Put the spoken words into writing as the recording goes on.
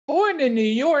in New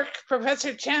York,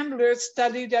 Professor Chandler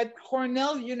studied at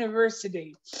Cornell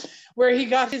University, where he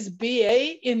got his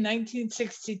BA in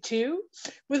 1962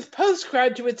 with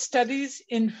postgraduate studies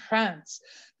in France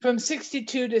from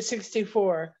 62 to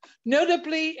 64,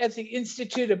 notably at the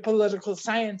Institute of Political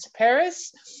Science,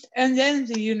 Paris, and then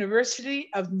the University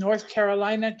of North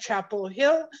Carolina, Chapel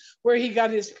Hill, where he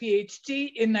got his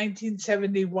PhD in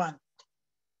 1971.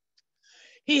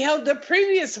 He held a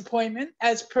previous appointment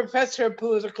as Professor of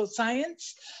Political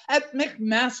Science at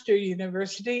McMaster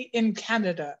University in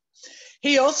Canada.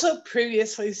 He also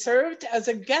previously served as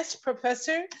a guest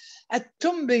professor at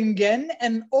Tübingen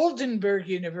and Oldenburg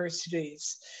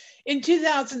universities. In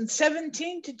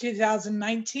 2017 to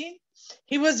 2019,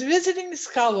 he was visiting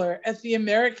scholar at the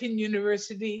American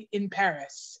University in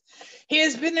Paris. He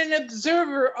has been an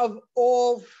observer of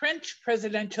all French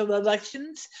presidential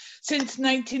elections since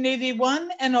 1981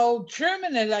 and all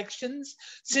German elections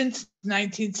since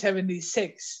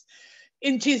 1976.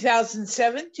 In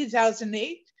 2007,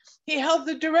 2008, he held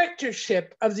the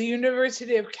directorship of the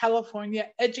University of California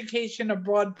Education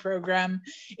Abroad program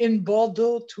in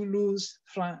Bordeaux, Toulouse,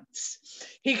 France.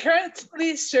 He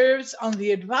currently serves on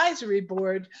the advisory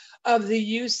board of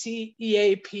the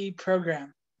UCEAP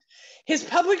program. His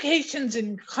publications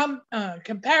in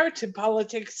comparative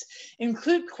politics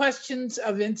include questions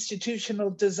of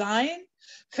institutional design,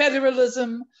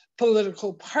 federalism,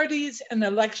 political parties, and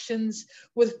elections,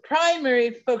 with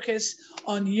primary focus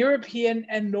on European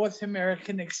and North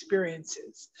American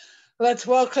experiences. Let's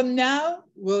welcome now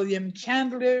William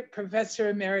Chandler, Professor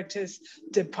Emeritus,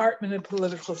 Department of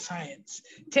Political Science.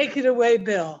 Take it away,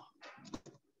 Bill.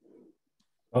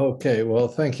 Okay, well,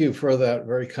 thank you for that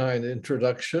very kind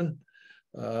introduction.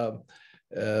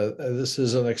 This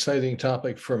is an exciting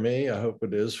topic for me. I hope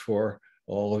it is for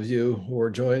all of you who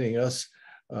are joining us.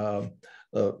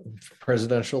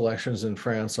 Presidential elections in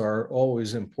France are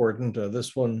always important.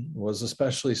 This one was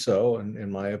especially so,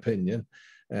 in my opinion,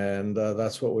 and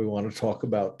that's what we want to talk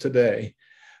about today.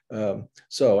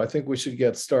 So I think we should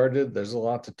get started. There's a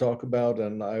lot to talk about,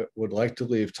 and I would like to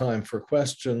leave time for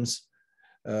questions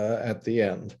at the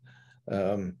end.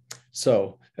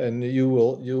 And you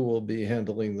will be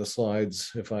handling the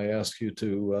slides. If I ask you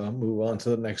to move on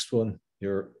to the next one,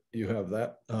 you have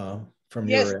that from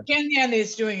your end. Yes, Kenyan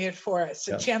is doing it for us.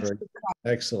 Yes,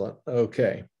 excellent.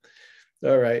 Okay.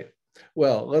 All right.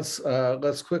 Well,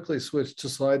 let's quickly switch to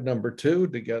slide number 2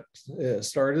 to get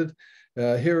started.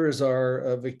 Here is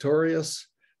our victorious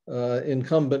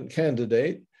incumbent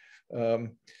candidate.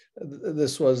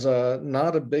 This was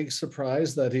not a big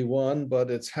surprise that he won,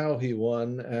 but it's how he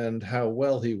won and how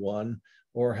well he won,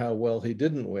 or how well he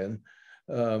didn't win,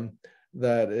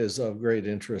 that is of great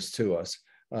interest to us.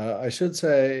 I should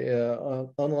say,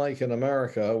 unlike in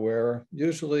America, where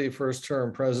usually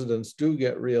first-term presidents do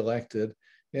get reelected,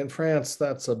 in France,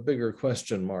 that's a bigger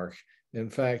question mark. In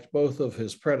fact, both of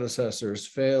his predecessors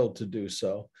failed to do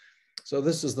so. So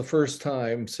this is the first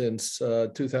time since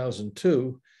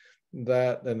 2002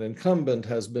 that an incumbent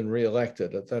has been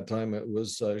reelected. At that time, it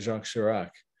was Jacques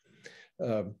Chirac.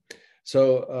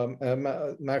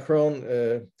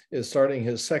 Macron is starting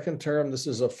his second term. This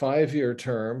is a 5-year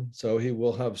term, so he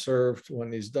will have served,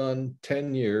 when he's done,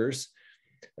 10 years.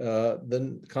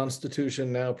 The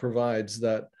Constitution now provides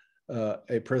that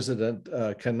a president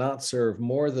cannot serve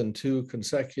more than 2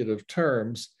 consecutive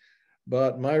terms,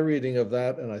 but my reading of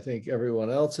that, and I think everyone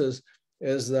else's,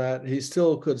 is that he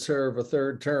still could serve a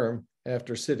 3rd term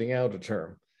after sitting out a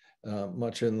term,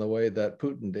 much in the way that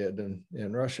Putin did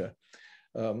in Russia.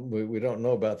 We don't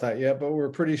know about that yet, but we're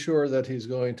pretty sure that he's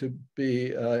going to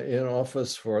be in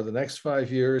office for the next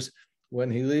 5 years.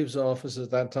 When he leaves office at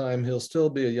that time, he'll still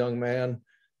be a young man.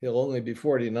 He'll only be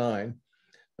 49,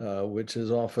 which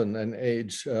is often an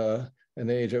age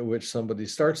at which somebody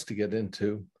starts to get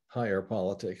into higher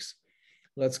politics.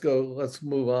 Let's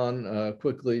move on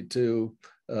quickly to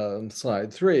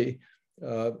slide 3.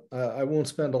 I won't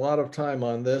spend a lot of time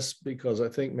on this because I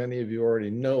think many of you already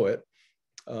know it.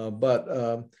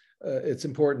 But it's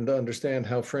important to understand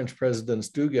how French presidents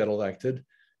do get elected.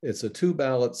 It's a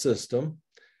 2-ballot system.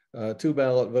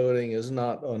 2-ballot voting is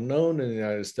not unknown in the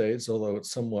United States, although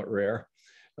it's somewhat rare.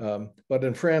 But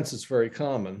in France, it's very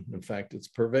common. In fact, it's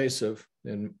pervasive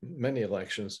in many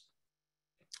elections.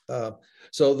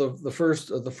 So the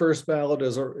first ballot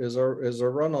is a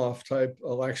runoff type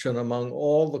election among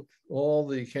all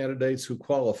the candidates who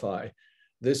qualify.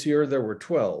 This year there were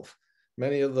 12.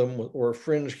 Many of them were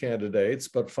fringe candidates,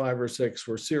 but 5 or 6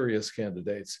 were serious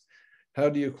candidates. How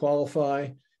do you qualify?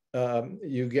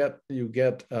 You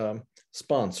get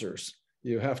sponsors.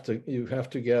 You have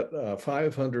to get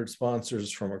 500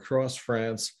 sponsors from across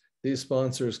France These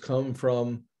sponsors come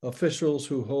from officials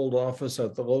who hold office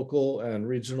at the local and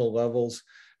regional levels,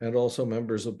 and also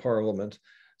members of parliament.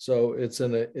 So it's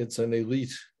an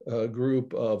elite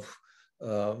group of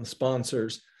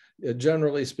sponsors.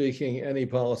 Generally speaking, any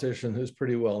politician who's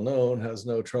pretty well known has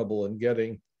no trouble in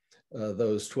getting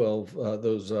those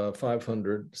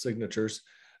 500 signatures.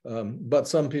 But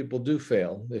some people do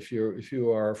fail. If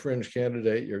you are a fringe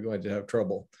candidate, you're going to have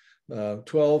trouble.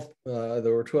 12,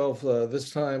 there were 12 this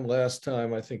time. Last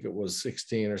time, I think it was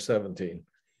 16 or 17.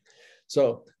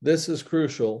 So this is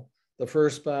crucial. The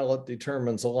first ballot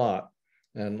determines a lot,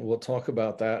 and we'll talk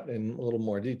about that in a little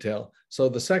more detail. So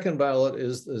the second ballot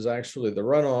is actually the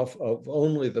runoff of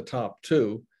only the top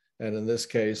two. And in this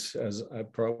case, as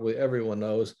probably everyone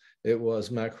knows, it was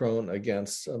Macron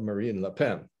against Marine Le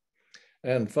Pen.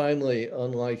 And finally,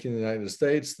 unlike in the United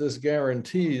States, this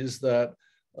guarantees that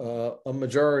a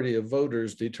majority of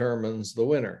voters determines the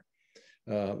winner.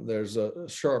 There's a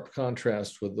sharp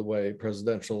contrast with the way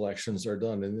presidential elections are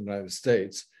done in the United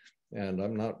States. And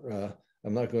I'm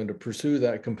not going to pursue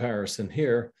that comparison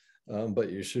here, but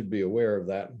you should be aware of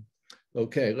that.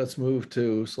 Okay, let's move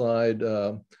to slide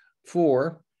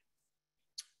 4.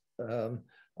 I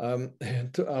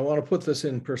want to put this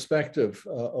in perspective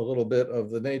a little bit of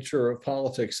the nature of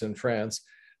politics in France,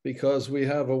 because we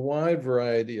have a wide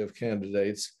variety of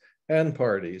candidates and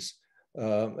parties.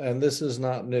 And this is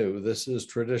not new. This is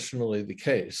traditionally the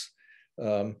case.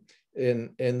 In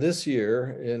this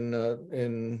year, in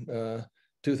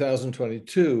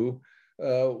 2022,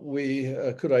 we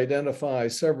could identify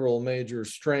several major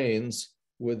strains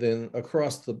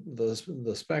across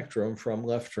the spectrum from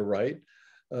left to right,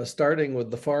 starting with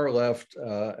the far left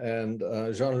and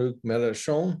Jean-Luc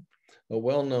Mélenchon, a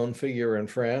well-known figure in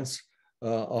France,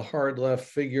 a hard left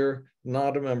figure,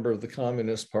 not a member of the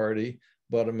Communist Party,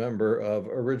 but a member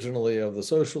originally of the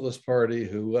Socialist Party,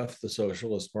 who left the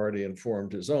Socialist Party and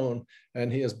formed his own,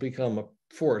 and he has become a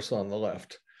force on the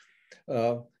left.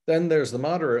 Then there's the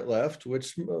moderate left,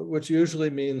 which usually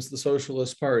means the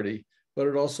Socialist Party, but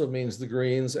it also means the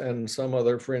Greens and some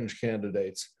other fringe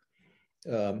candidates.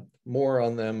 More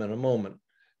on them in a moment.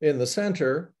 In the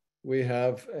center, we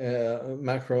have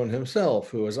Macron himself,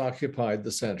 who has occupied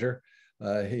the center.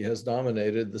 He has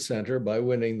dominated the center by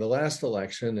winning the last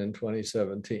election in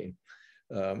 2017.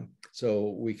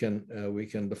 So we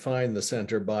can define the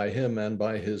center by him and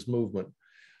by his movement.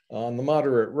 On the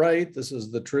moderate right, this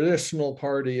is the traditional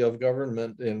party of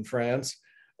government in France.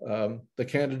 The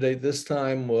candidate this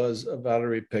time was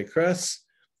Valérie Pécresse,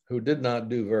 who did not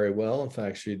do very well. In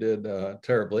fact, she did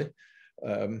terribly.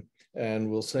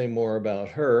 And we'll say more about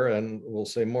her, and we'll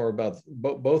say more about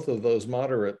both of those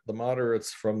the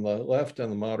moderates from the left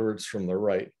and the moderates from the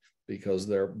right, because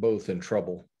they're both in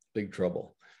trouble, big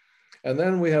trouble. And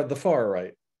then we have the far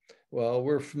right. Well,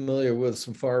 we're familiar with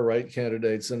some far right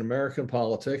candidates in American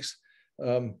politics,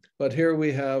 but here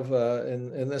we have,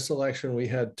 in this election, we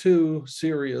had two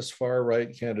serious far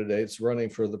right candidates running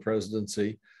for the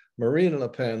presidency. Marine Le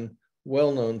Pen,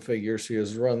 well-known figure. She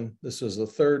has run, this is the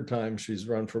third time she's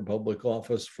run for public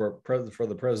office for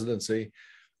the presidency.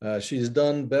 She's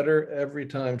done better every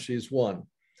time she's won.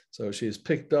 So she's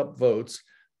picked up votes,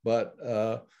 but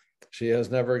she has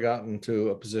never gotten to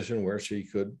a position where she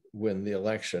could win the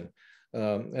election.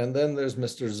 And then there's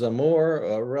Mr.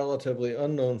 Zemmour, a relatively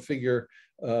unknown figure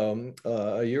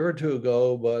a year or two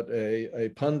ago, but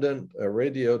a pundit, a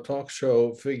radio talk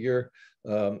show figure,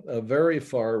 a very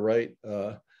far right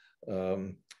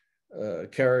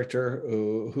character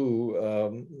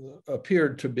who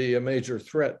appeared to be a major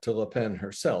threat to Le Pen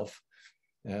herself.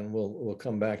 And we'll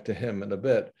come back to him in a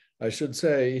bit. I should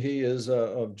say he is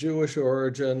of Jewish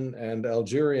origin and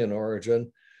Algerian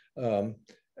origin.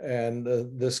 And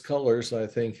this colors, I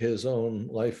think, his own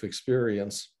life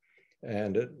experience.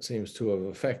 And it seems to have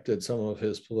affected some of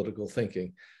his political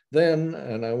thinking. Then,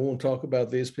 and I won't talk about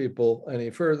these people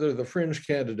any further, the fringe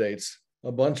candidates,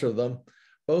 a bunch of them,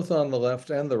 both on the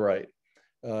left and the right.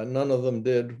 None of them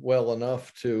did well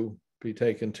enough to be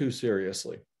taken too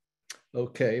seriously.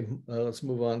 Okay, let's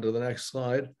move on to the next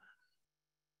slide.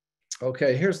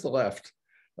 Okay, here's the left.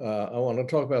 I want to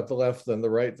talk about the left, then the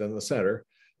right, then the center.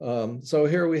 So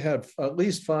here we had at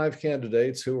least 5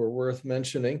 candidates who were worth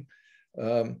mentioning,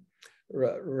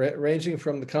 ranging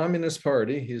from the Communist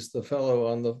Party. He's the fellow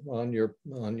on your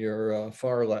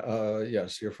far left.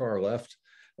 Yes, your far left.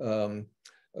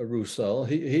 Roussel.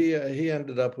 He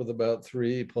ended up with about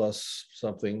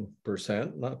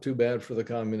 3+% Not too bad for the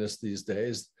communists these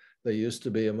days. They used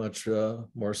to be a much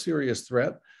more serious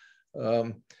threat.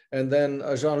 And then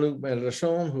Jean-Luc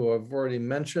Mélenchon, who I've already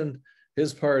mentioned,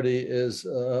 his party is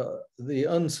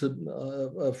France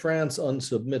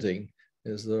Unsubmitting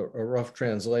is a rough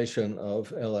translation of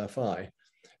LFI.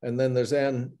 And then there's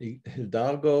Anne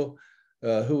Hidalgo,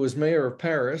 who was mayor of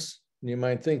Paris. And you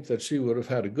might think that she would have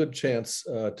had a good chance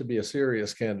to be a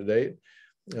serious candidate.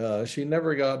 She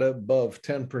never got above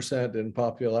 10% in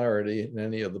popularity in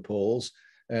any of the polls,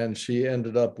 and she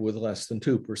ended up with less than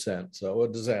 2%, so a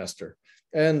disaster.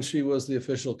 And she was the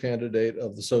official candidate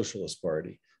of the Socialist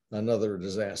Party, another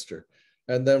disaster.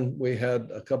 And then we had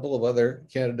a couple of other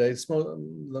candidates,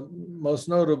 most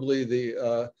notably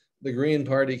the Green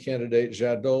Party candidate,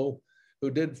 Jadot,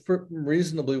 who did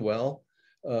reasonably well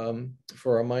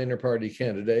for a minor party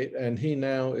candidate. And he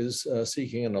now is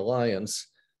seeking an alliance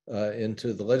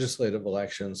into the legislative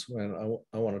elections, and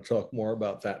I want to talk more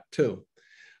about that too.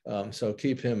 So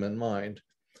keep him in mind.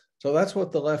 So that's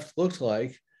what the left looked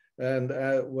like. And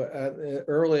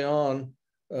early on,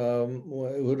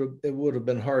 it would have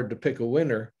been hard to pick a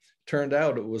winner. Turned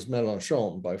out it was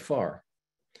Mélenchon by far.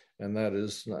 And that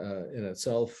is in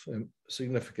itself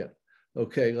significant.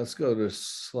 Okay, let's go to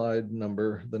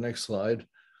the next slide.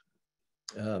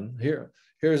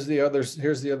 Here's the other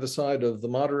side of the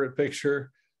moderate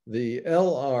picture. The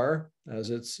LR, as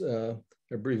its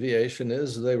abbreviation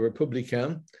is, Les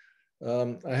Républicains.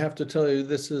 I have to tell you,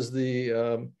 this is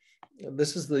the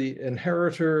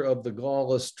inheritor of the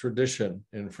Gaullist tradition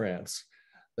in France.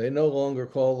 They no longer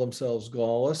call themselves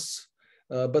Gaullists,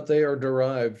 but they are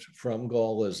derived from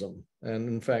Gaullism. And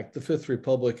in fact, the Fifth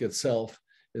Republic itself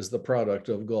is the product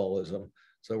of Gaullism.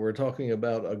 So we're talking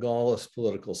about a Gaullist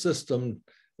political system,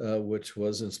 which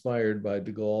was inspired by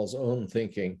de Gaulle's own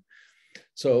thinking.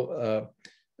 So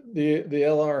the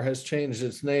LR has changed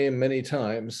its name many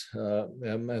times,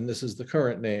 and this is the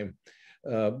current name.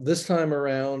 This time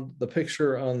around, the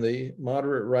picture on the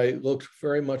moderate right looked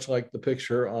very much like the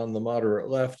picture on the moderate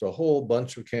left, a whole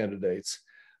bunch of candidates,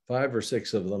 5 or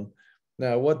 6 of them.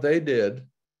 Now, what they did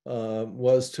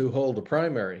was to hold a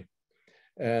primary.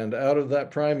 And out of that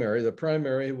primary, the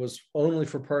primary was only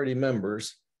for party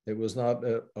members. It was not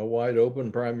a wide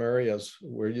open primary as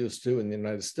we're used to in the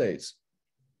United States.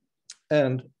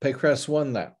 And Pécresse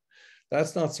won that.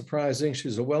 That's not surprising.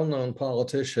 She's a well-known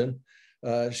politician.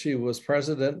 She was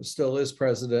president, still is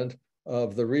president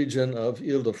of the region of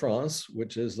Île-de-France,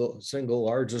 which is the single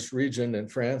largest region in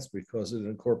France because it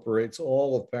incorporates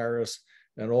all of Paris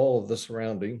and all of the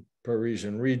surrounding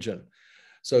Parisian region.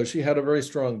 So she had a very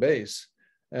strong base.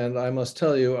 And I must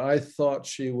tell you, I thought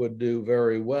she would do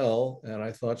very well, and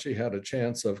I thought she had a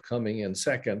chance of coming in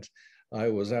second. I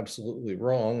was absolutely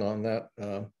wrong on that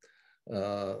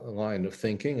line of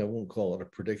thinking. I won't call it a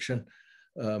prediction.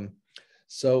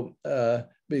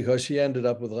 Because she ended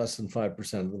up with less than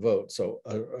 5% of the vote, so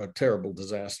a terrible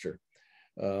disaster.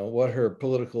 What her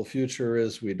political future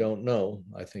is, we don't know.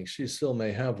 I think she still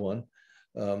may have one,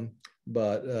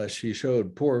 but she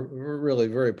showed really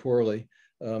very poorly.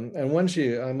 And I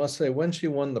must say, when she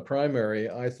won the primary,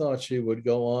 I thought she would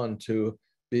go on to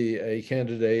be a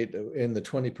candidate in the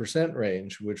 20%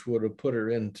 range, which would have put her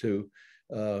into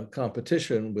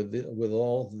competition with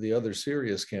all the other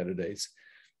serious candidates.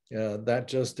 That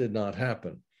just did not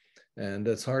happen. And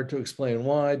it's hard to explain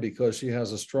why, because she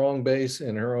has a strong base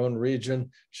in her own region.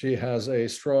 She has a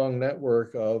strong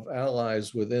network of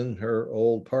allies within her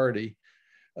old party.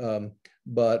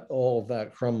 But all of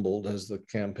that crumbled as the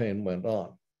campaign went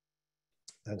on.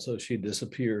 And so she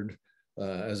disappeared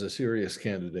as a serious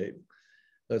candidate.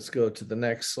 Let's go to the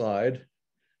next slide.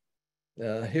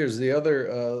 Here's the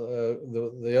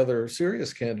other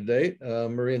serious candidate,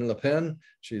 Marine Le Pen.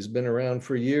 She's been around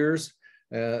for years.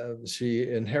 She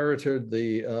inherited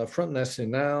the Front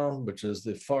National, which is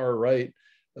the far right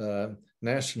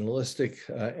nationalistic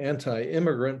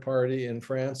anti-immigrant party in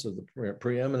France, or the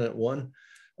preeminent one.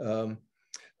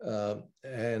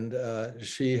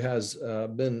 She has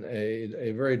been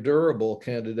a very durable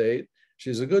candidate.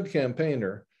 She's a good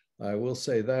campaigner. I will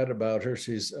say that about her.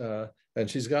 And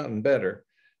she's gotten better.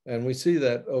 And we see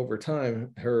that over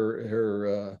time,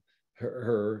 her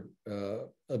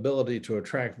ability to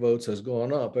attract votes has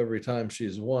gone up. Every time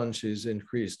she's won, she's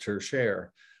increased her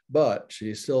share. But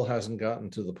she still hasn't gotten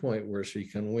to the point where she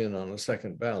can win on a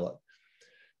second ballot.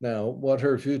 Now, what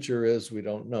her future is, we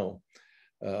don't know.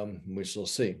 We shall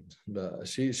see.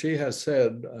 She has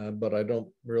said, but I don't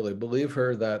really believe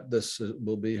her, that this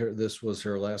was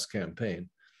her last campaign.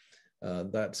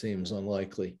 That seems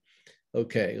unlikely.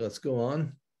 Okay, let's go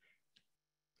on.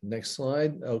 Next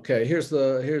slide. Okay, here's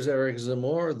Eric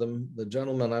Zemmour, the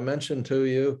gentleman I mentioned to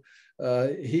you.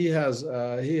 He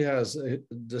has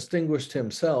distinguished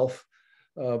himself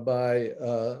by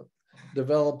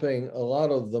developing a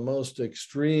lot of the most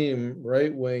extreme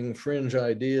right-wing fringe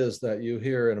ideas that you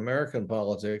hear in American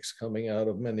politics coming out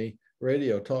of many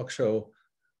radio talk show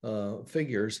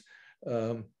figures.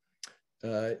 He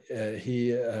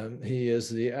is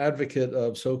the advocate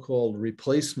of so-called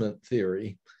replacement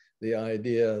theory, the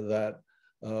idea that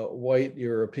white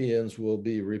Europeans will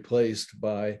be replaced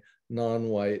by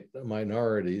non-white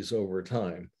minorities over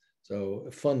time. So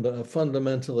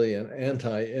fundamentally an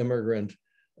anti-immigrant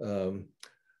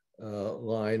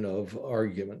line of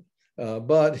argument.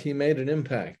 But he made an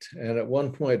impact. And at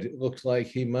one point, it looked like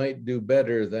he might do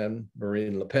better than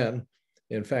Marine Le Pen.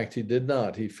 In fact, he did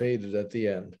not. He faded at the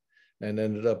end and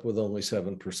ended up with only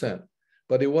 7%.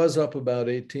 But he was up about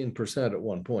 18% at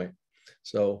one point.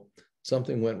 So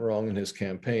something went wrong in his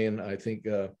campaign. I think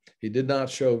he did not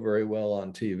show very well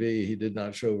on TV. He did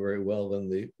not show very well in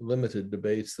the limited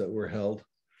debates that were held.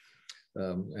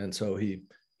 And so he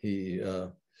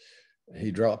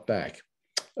dropped back.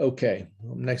 Okay,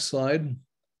 next slide.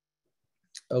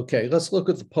 Okay, let's look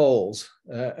at the polls,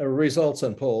 results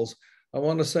and polls. I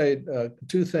want to say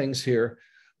two things here.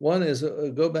 One is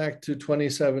go back to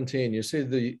 2017. You see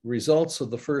the results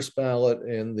of the first ballot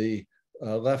in the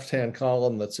left-hand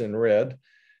column that's in red.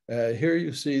 Here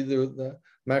you see the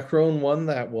Macron won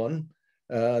that one.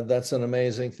 That's an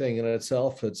amazing thing in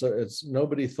itself. It's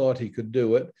nobody thought he could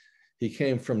do it. He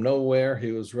came from nowhere.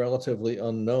 He was relatively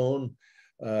unknown.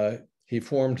 He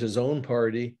formed his own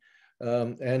party,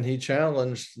 and he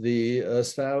challenged the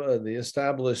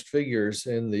established figures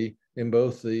in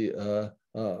both the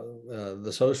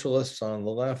socialists on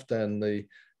the left and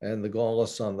the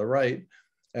Gaullists on the right,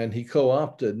 and he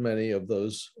co-opted many of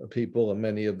those people and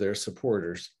many of their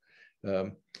supporters.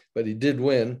 But he did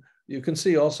win. You can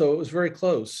see also it was very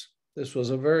close. This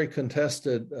was a very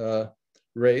contested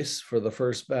race for the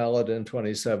first ballot in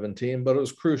 2017, but it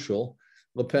was crucial.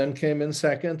 Le Pen came in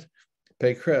second.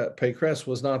 Pécresse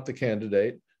was not the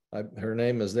candidate. Her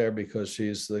name is there because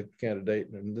she's the candidate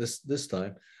in this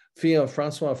time.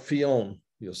 François Fillon,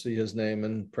 you'll see his name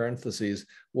in parentheses,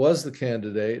 was the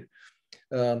candidate,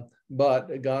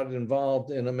 but got involved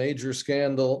in a major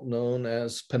scandal known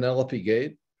as Penelope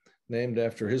Gate, named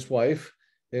after his wife,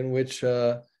 in which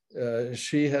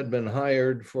she had been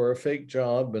hired for a fake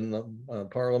job in the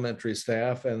parliamentary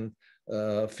staff, and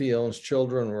Fillon's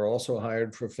children were also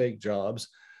hired for fake jobs.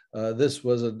 This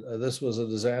was a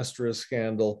disastrous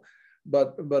scandal,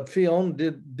 but Fillon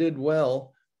did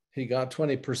well. He got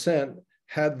 20%.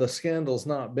 Had the scandals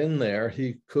not been there,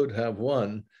 he could have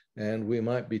won, and we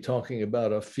might be talking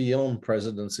about a Fillon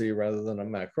presidency rather than a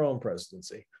Macron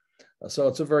presidency. So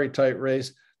it's a very tight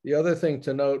race. The other thing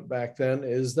to note back then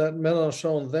is that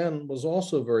Mélenchon then was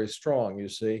also very strong, you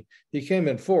see. He came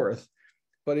in fourth,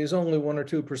 but he's only 1 or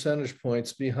 2 percentage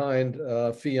points behind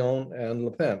Fillon and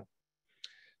Le Pen.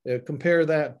 Compare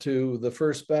that to the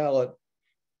first ballot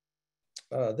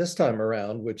this time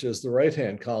around, which is the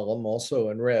right-hand column,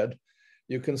 also in red.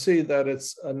 You can see that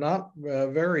it's not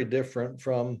very different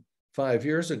from 5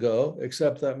 years ago,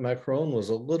 except that Macron was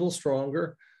a little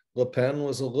stronger, Le Pen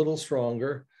was a little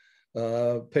stronger,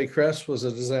 Pécresse was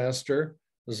a disaster,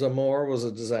 Zemmour was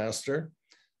a disaster,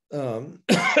 and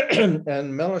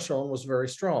Mélenchon was very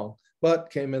strong, but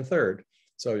came in third.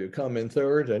 So you come in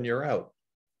third and you're out.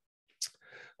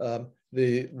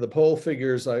 The poll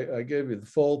figures, I gave you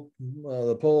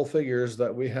the poll figures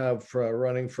that we have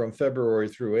running from February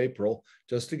through April,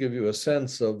 just to give you a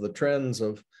sense of the trends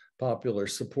of popular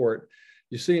support.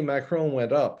 You see Macron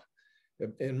went up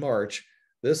in March.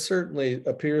 This certainly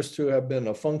appears to have been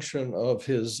a function of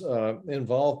his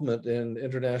involvement in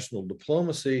international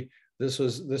diplomacy. This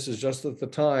is just at the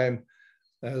time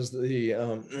as the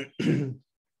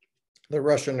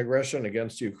Russian aggression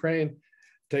against Ukraine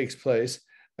takes place,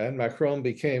 and Macron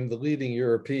became the leading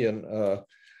European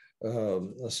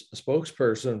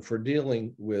spokesperson for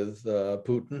dealing with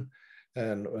Putin.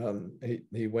 And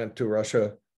he went to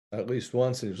Russia at least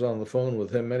once. He was on the phone with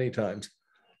him many times.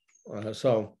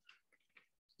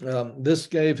 This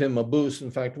gave him a boost.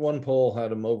 In fact, one poll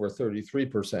had him over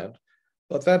 33%,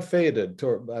 but that faded.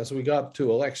 As we got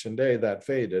to election day, that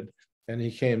faded, and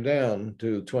he came down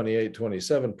to 28,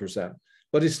 27%,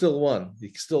 but he still won.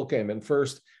 He still came in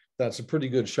first. That's a pretty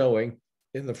good showing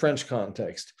in the French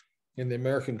context. In the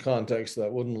American context,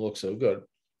 that wouldn't look so good.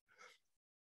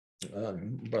 But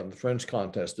in the French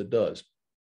context, it does.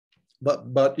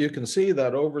 But you can see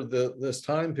that over this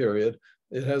time period,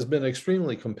 it has been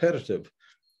extremely competitive.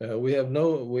 We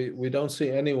don't see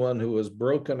anyone who has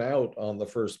broken out on the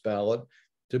first ballot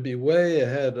to be way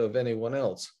ahead of anyone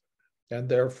else. And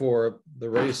therefore, the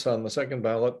race on the second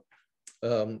ballot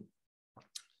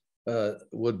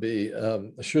would be,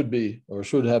 should be, or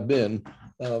should have been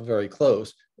very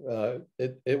close.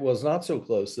 It was not so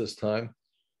close this time.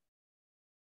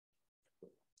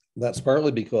 That's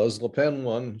partly because Le Pen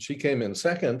won. She came in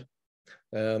second,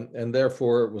 and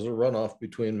therefore it was a runoff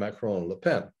between Macron and Le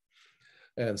Pen.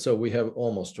 And so we have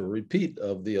almost a repeat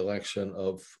of the election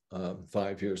of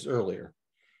 5 years earlier.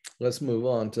 Let's move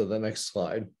on to the next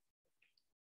slide.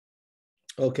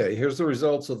 Okay, here's the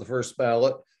results of the first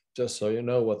ballot, just so you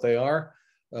know what they are.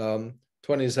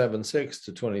 27.6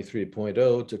 to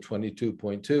 23.0 to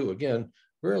 22.2. Again,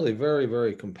 really very,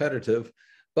 very competitive.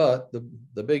 But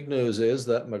the big news is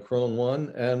that Macron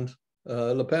won and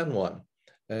Le Pen won.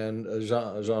 And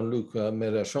Jean-Luc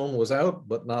Mélenchon was out,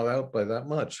 but not out by that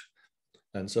much.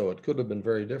 And so it could have been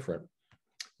very different.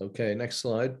 Okay, next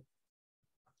slide.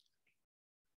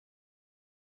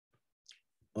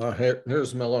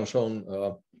 Here's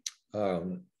Mélenchon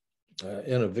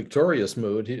in a victorious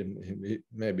mood.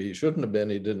 Maybe he shouldn't have been.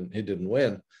 He didn't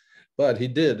win, but he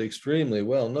did extremely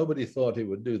well. Nobody thought he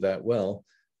would do that well,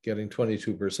 getting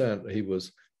 22%. He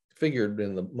was figured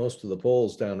in most of the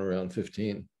polls down around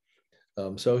 15.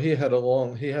 So he had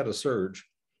a surge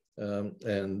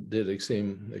and did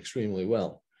extremely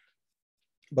well,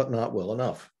 but not well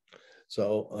enough.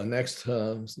 So next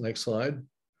slide.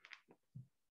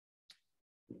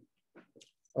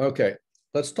 Okay,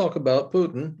 let's talk about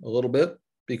Putin a little bit,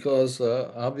 because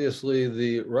obviously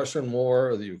the Russian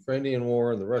war, the Ukrainian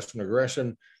war, and the Russian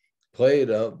aggression played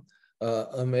a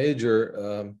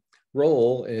major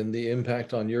role in the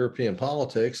impact on European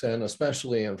politics, and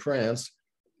especially in France,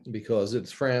 because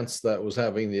it's France that was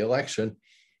having the election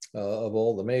of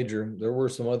all the major. There were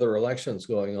some other elections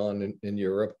going on in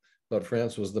Europe, but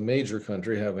France was the major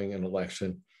country having an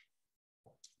election.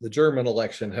 The German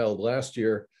election held last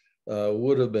year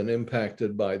would have been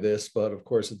impacted by this, but of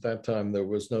course at that time there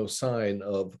was no sign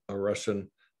of a Russian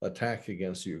attack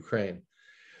against Ukraine.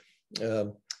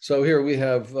 So here we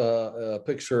have a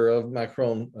picture of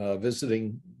Macron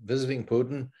visiting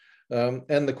Putin,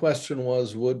 and the question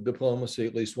was, would diplomacy,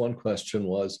 at least one question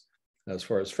was, as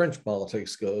far as French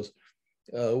politics goes,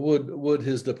 would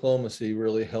his diplomacy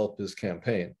really help his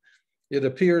campaign? It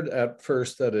appeared at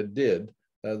first that it did.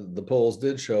 The polls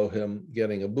did show him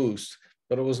getting a boost,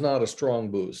 but it was not a strong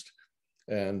boost.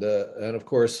 And of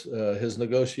course, his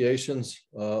negotiations,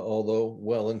 although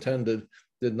well-intended,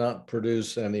 did not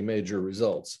produce any major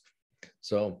results.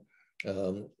 So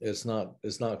it's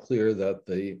not clear that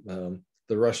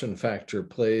the Russian factor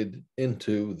played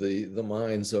into the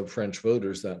minds of French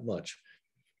voters that much.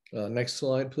 Next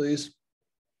slide, please.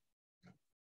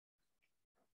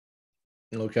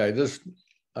 Okay,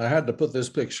 I had to put this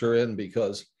picture in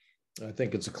because I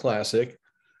think it's a classic.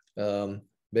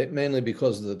 Mainly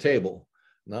because of the table,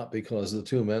 not because the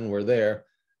two men were there.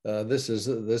 This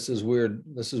is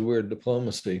weird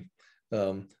diplomacy.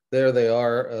 There they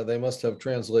are. They must have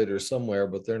translators somewhere,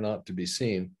 but they're not to be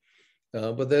seen.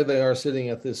 But there they are sitting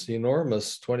at this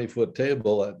enormous 20-foot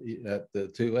table at the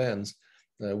two ends.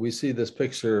 We see this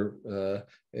picture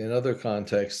in other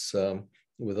contexts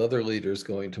with other leaders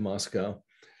going to Moscow.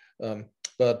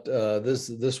 But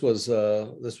this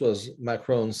was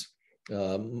Macron's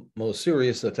most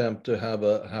serious attempt to have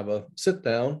a sit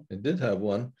down. He did have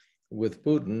one with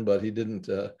Putin, but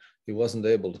he wasn't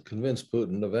able to convince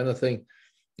Putin of anything,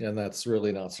 and that's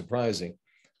really not surprising.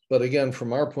 But again,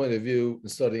 from our point of view,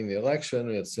 studying the election,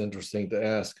 it's interesting to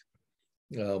ask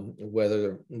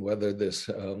whether this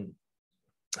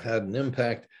had an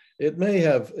impact. It may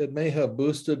have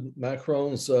boosted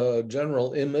Macron's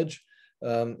general image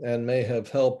and may have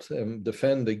helped him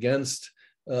defend against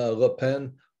Le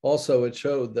Pen. Also, it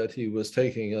showed that he was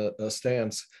taking a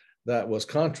stance that was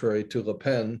contrary to Le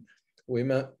Pen. We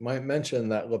might mention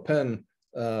that Le Pen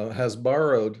has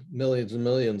borrowed millions and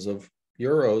millions of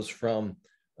euros from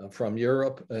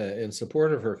Europe in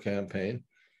support of her campaign,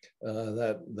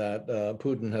 that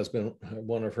Putin has been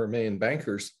one of her main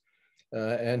bankers.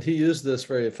 And he used this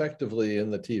very effectively in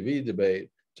the TV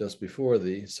debate just before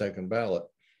the second ballot.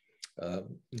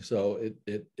 So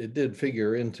it did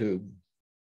figure into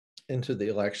the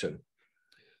election.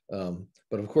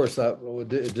 But of course, it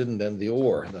didn't end the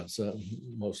war. That's the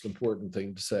most important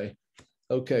thing to say.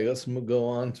 Okay, let's go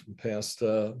on past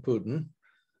Putin.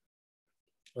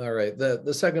 All right,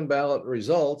 the second ballot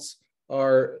results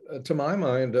are, to my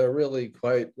mind, really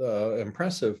quite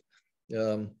impressive.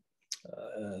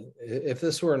 If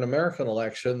this were an American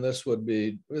election, this would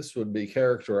be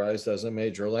characterized as a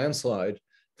major landslide,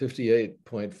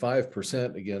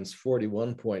 58.5% against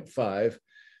 41.5%.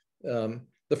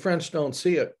 The French don't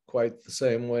see it quite the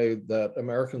same way that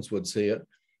Americans would see it.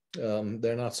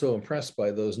 They're not so impressed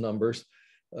by those numbers.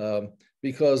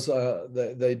 because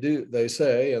they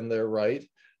say, and they're right,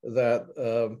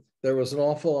 that there was an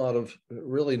awful lot of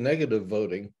really negative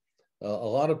voting. A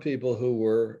lot of people who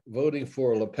were voting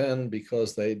for Le Pen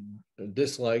because they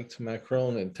disliked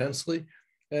Macron intensely,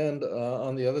 and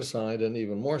on the other side, and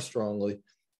even more strongly,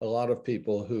 a lot of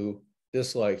people who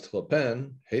disliked Le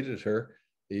Pen, hated her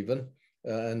even,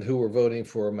 and who were voting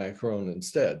for Macron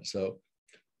instead. So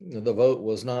the vote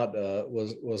was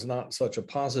not such a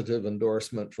positive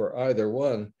endorsement for either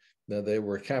one. That they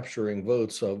were capturing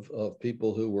votes of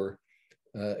people who were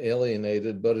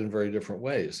alienated, but in very different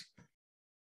ways.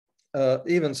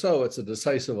 Even so, it's a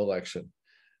decisive election,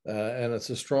 and it's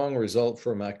a strong result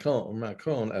for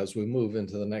Macron as we move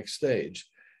into the next stage,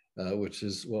 which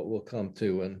is what we'll come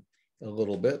to in a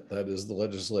little bit. That is the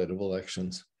legislative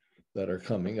elections that are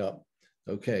coming up.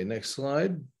 Okay, next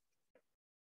slide.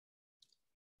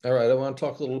 All right, I want to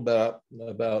talk a little bit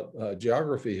about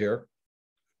geography here.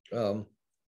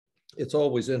 It's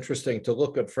always interesting to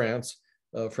look at France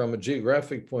from a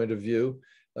geographic point of view.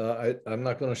 I'm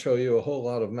not going to show you a whole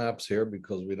lot of maps here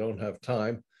because we don't have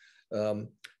time,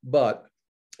 but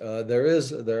there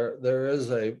is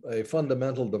a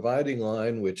fundamental dividing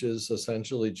line, which is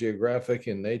essentially geographic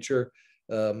in nature.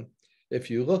 If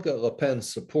you look at Le Pen's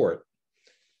support,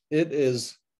 it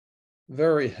is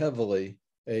very heavily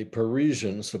a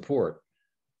Parisian support.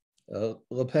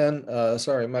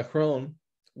 Macron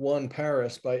won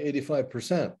Paris by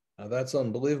 85%. Now, that's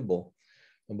unbelievable,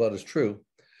 but it's true.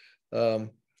 Le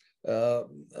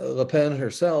Pen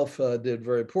herself did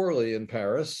very poorly in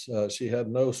Paris. She had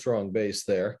no strong base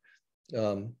there.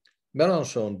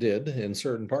 Mélenchon did in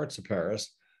certain parts of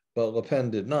Paris, but Le Pen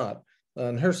did not.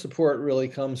 And her support really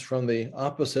comes from the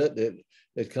opposite.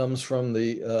 It comes from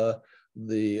the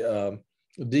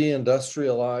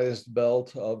deindustrialized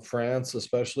belt of France,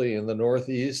 especially in the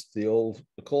Northeast, the old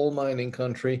coal mining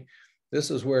country. This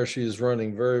is where she's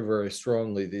running very, very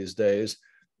strongly these days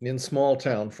in small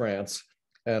town France,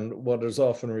 and what is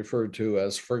often referred to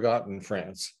as forgotten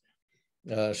France.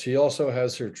 She also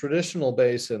has her traditional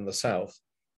base in the South,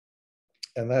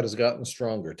 and that has gotten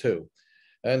stronger too.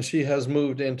 And she has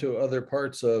moved into other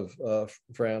parts of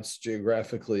France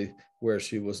geographically where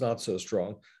she was not so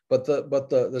strong. But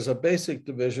there's a basic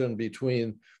division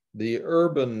between the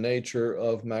urban nature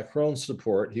of Macron's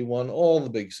support. He won all the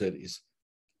big cities.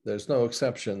 There's no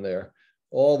exception there.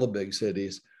 All the big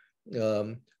cities.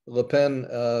 Le Pen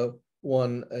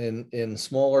won in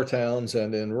smaller towns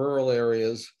and in rural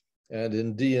areas and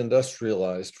in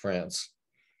deindustrialized France.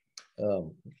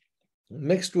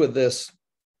 Mixed with this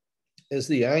is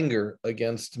the anger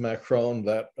against Macron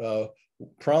that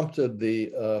prompted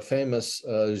the famous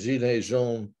Gilets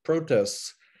jaunes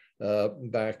protests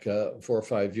back 4 or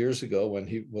 5 years ago when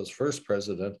he was first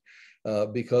president,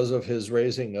 because of his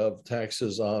raising of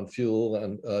taxes on fuel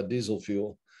and diesel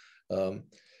fuel.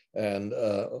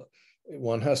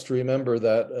 One has to remember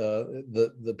that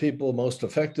the people most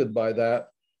affected by that,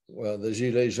 the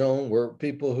Gilets jaunes, were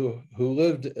people who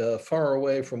lived far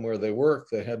away from where they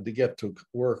worked. They had to get to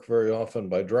work very often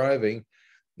by driving.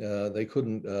 They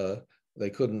couldn't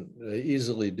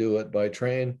easily do it by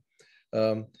train.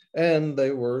 And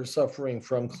they were suffering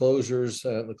from closures,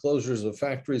 the closures of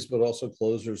factories, but also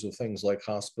closures of things like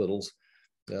hospitals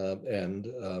and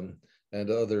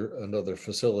other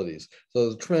facilities. So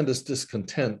the tremendous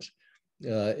discontent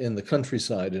in the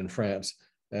countryside in France,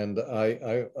 and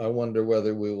I wonder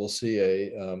whether we will see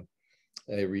a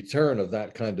return of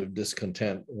that kind of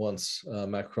discontent once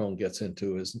Macron gets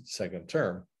into his second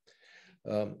term.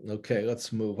 Okay,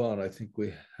 let's move on. I think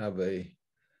we have a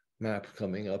map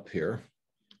coming up here.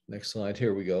 Next slide,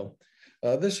 here we go.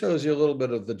 This shows you a little bit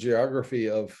of the geography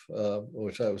of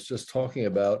which I was just talking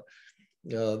about.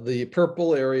 The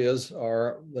purple areas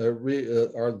are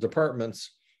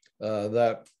departments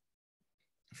that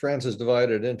France is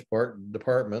divided into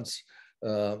departments,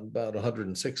 about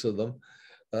 106 of them.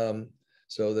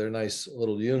 So they're nice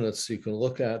little units you can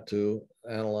look at to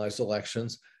analyze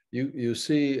elections. You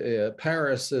see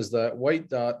Paris is that white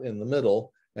dot in the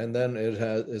middle, and then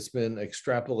it's been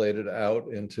extrapolated out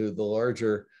into the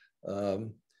larger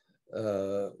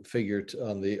figure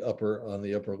on the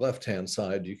upper left-hand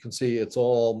side. You can see it's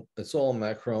all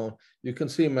Macron. You can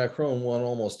see Macron won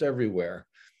almost everywhere.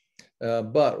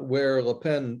 But where Le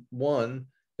Pen won,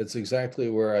 it's exactly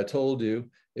where I told you.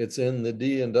 It's in the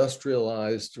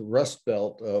deindustrialized Rust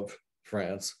Belt of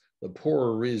France, the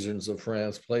poorer regions of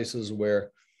France, places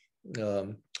where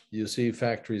you see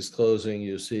factories closing,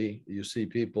 you see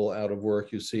people out of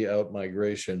work, you see out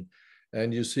migration,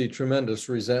 and you see tremendous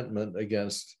resentment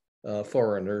against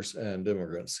foreigners and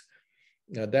immigrants.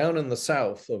 Now, down in the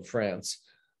south of France,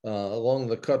 Along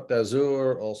the Côte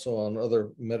d'Azur, also on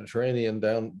other Mediterranean,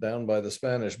 down by the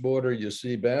Spanish border, you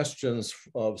see bastions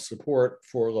of support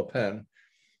for Le Pen.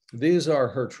 These are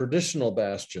her traditional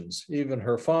bastions. Even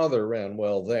her father ran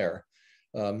well there,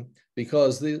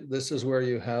 because this is where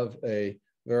you have a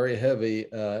very heavy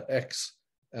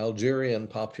ex-Algerian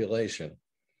population.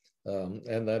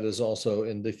 And that is also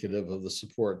indicative of the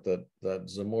support that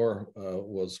Zemmour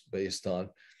was based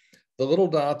on. The little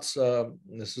dots,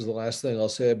 this is the last thing I'll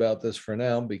say about this for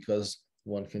now, because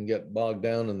one can get bogged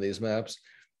down in these maps.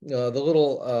 The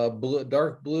little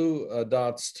dark blue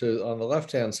dots on the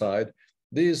left-hand side,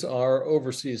 these are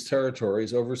overseas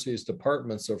territories, overseas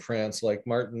departments of France, like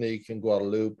Martinique and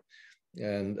Guadeloupe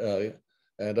and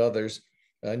others.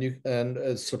 And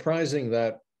it's surprising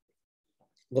that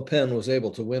Le Pen was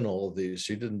able to win all of these.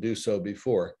 She didn't do so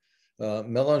before.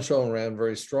 Mélenchon ran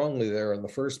very strongly there in the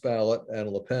first ballot, and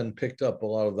Le Pen picked up a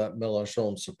lot of that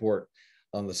Mélenchon support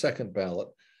on the second ballot.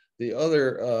 The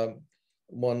other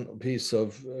one piece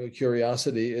of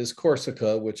curiosity is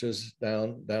Corsica, which is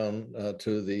down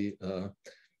to the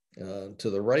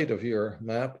right of your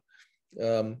map,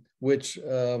 which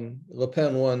Le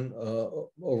Pen won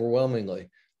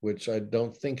overwhelmingly, which I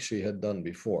don't think she had done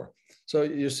before. So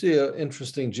you see an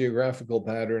interesting geographical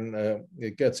pattern.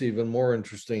 It gets even more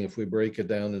interesting if we break it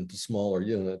down into smaller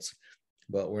units,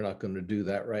 but we're not going to do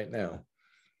that right now.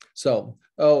 So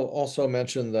I'll also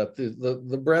mention that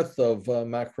the breadth of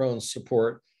Macron's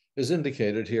support is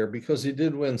indicated here, because he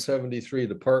did win 73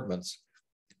 departments,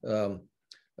 and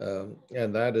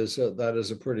that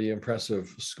is a pretty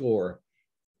impressive score.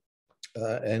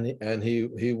 And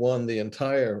he won the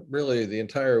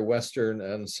entire western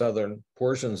and southern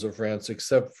portions of France,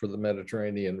 except for the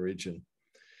Mediterranean region.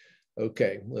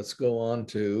 Okay, let's go on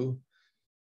to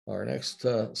our next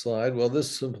slide. Well,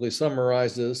 this simply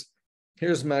summarizes.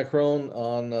 Here's Macron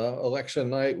on election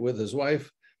night with his wife.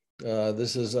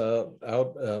 This is out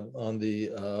on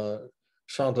the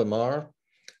Champ de Mars,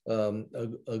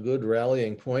 a good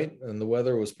rallying point, and the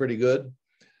weather was pretty good.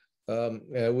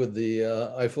 With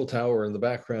the Eiffel Tower in the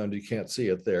background, you can't see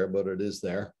it there, but it is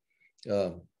there.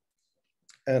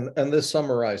 And this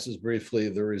summarizes briefly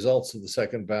the results of the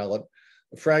second ballot.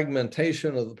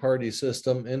 Fragmentation of the party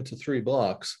system into 3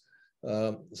 blocks.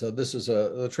 So this is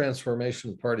the transformation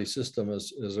of the party system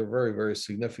is a very, very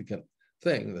significant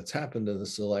thing that's happened in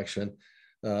this election.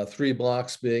 3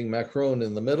 blocks being Macron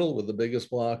in the middle with the biggest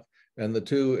block, and the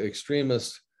 2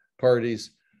 extremist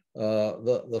parties,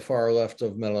 the far left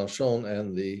of Mélenchon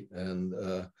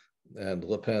and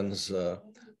Le Pen's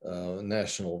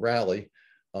national rally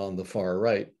on the far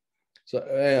right. So,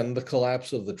 and the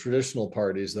collapse of the traditional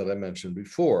parties that I mentioned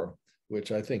before,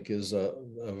 which I think is a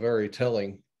very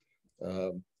telling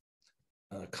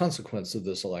consequence of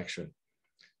this election.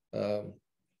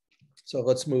 So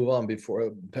let's move on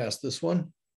past this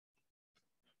one.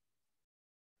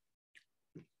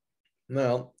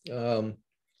 Now,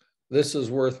 this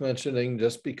is worth mentioning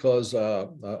just because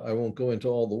I won't go into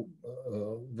all the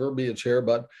verbiage here,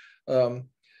 but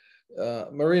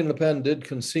Marine Le Pen did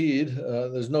concede. There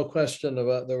was no question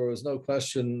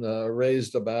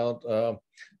raised about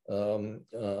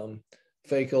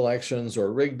fake elections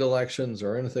or rigged elections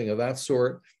or anything of that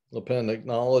sort. Le Pen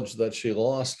acknowledged that she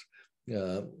lost,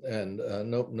 and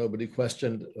nobody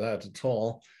questioned that at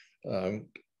all.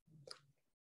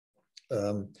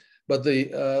 But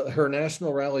her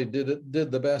national rally did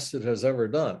the best it has ever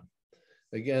done.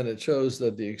 Again, it shows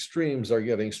that the extremes are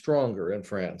getting stronger in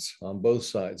France on both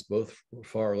sides, both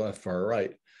far left, far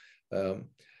right.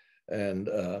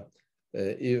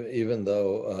 Even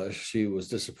though she was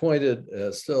disappointed,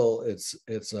 still it's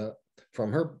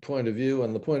from her point of view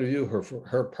and the point of view of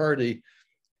her party,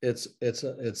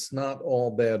 it's not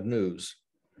all bad news.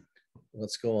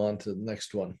 Let's go on to the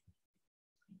next one.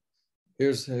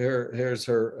 Here's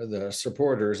the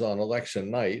supporters on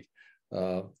election night.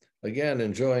 Again,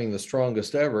 enjoying the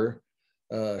strongest ever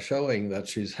showing that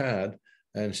she's had,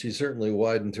 and she certainly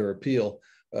widened her appeal.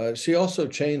 She also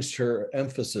changed her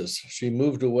emphasis. She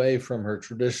moved away from her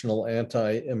traditional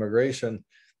anti-immigration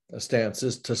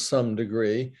stances to some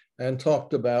degree and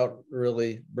talked about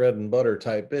really bread and butter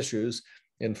type issues.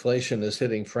 Inflation is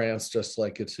hitting France just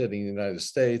like it's hitting the United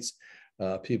States.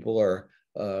 People are,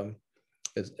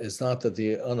 it's not that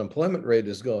the unemployment rate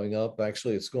is going up.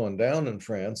 Actually, it's going down in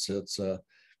France. It's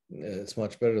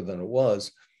much better than it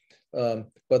was.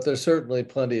 But there's certainly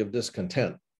plenty of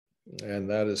discontent, and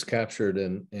that is captured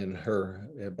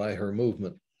by her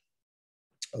movement.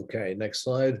 Okay, next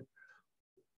slide.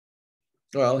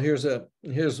 Well, here's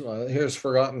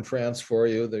Forgotten France for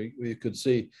you. There, you could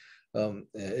see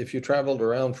If you traveled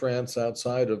around France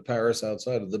outside of Paris,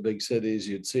 outside of the big cities,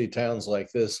 you'd see towns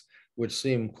like this, which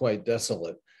seem quite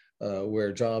desolate,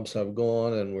 where jobs have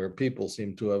gone and where people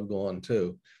seem to have gone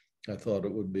too. I thought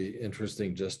it would be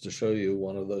interesting just to show you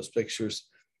one of those pictures.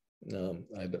 I'm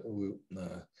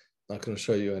not going to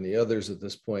show you any others at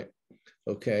this point.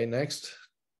 Okay, next.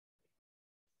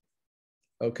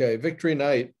 Okay, Victory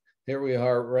Night. Here we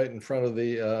are right in front of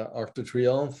the Arc de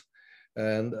Triomphe.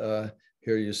 And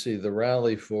here you see the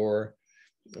rally for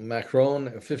Macron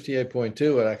at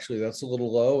 58.2. Actually, that's a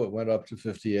little low. It went up to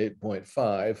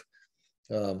 58.5.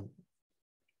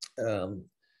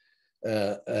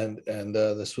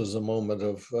 This was a moment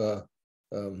of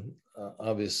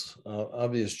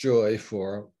obvious joy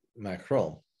for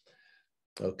Macron.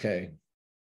 Okay,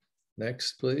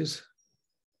 next, please.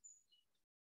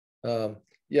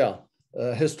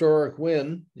 Historic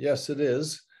win, yes, it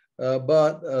is.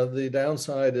 But the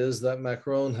downside is that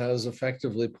Macron has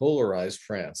effectively polarized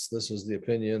France. This is the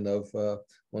opinion of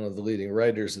one of the leading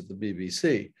writers at the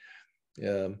BBC.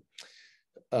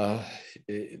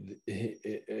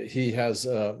 He has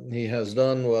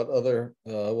done what other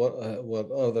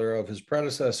of his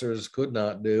predecessors could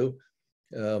not do.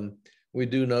 We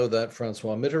do know that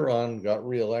Francois Mitterrand got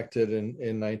reelected in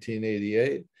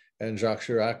 1988, and Jacques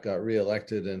Chirac got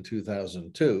reelected in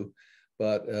 2002.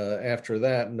 But after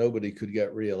that, nobody could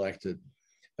get reelected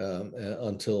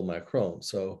until Macron.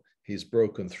 So he's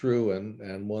broken through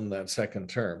and won that second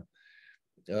term.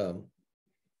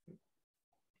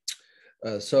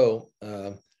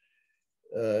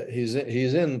 He's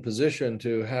in position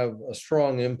to have a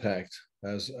strong impact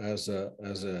as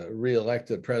a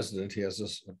re-elected president. He has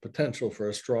a potential for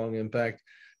a strong impact,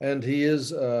 and he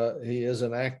is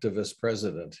an activist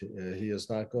president. He is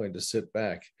not going to sit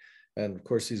back, and of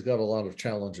course he's got a lot of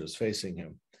challenges facing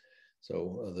him.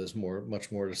 So there's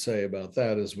much more to say about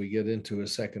that as we get into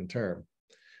his second term.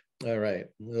 All right,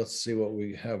 let's see what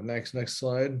we have next. Next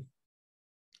slide.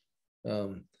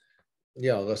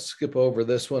 Let's skip over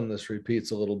this one. This repeats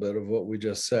a little bit of what we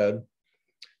just said.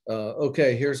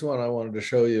 Okay, here's one I wanted to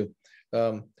show you.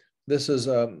 This is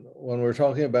when we're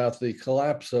talking about the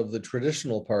collapse of the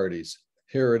traditional parties.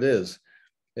 Here it is.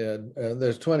 And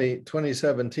there's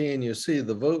 2017, you see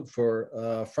the vote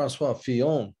for Francois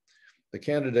Fillon, the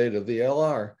candidate of the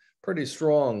LR, pretty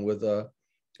strong with a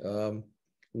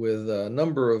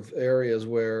number of areas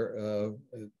where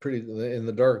pretty in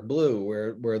the dark blue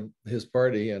where his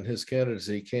party and his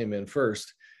candidacy came in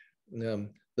first.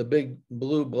 The big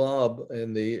blue blob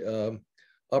in the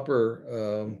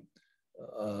upper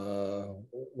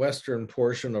western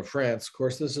portion of France, of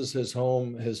course, this is his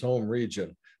home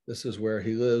region. This is where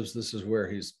he lives. This is where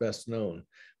he's best known.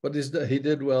 But he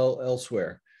did well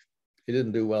elsewhere. He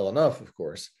didn't do well enough, of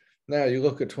course. Now you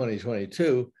look at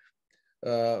 2022,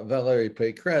 Valérie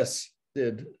Pécresse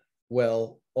did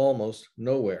well almost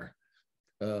nowhere.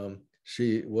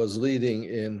 She was leading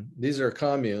in, these are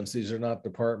communes, these are not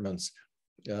departments.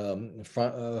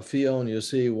 Fillon, you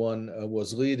see,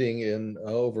 was leading in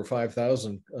over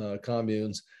 5,000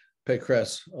 communes,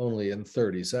 Pécresse only in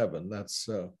 37. That's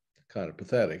kind of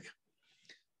pathetic.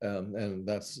 And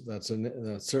that's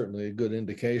certainly a good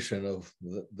indication of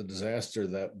the disaster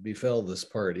that befell this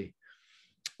party.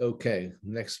 Okay,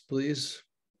 next, please.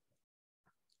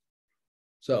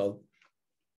 So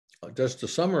just to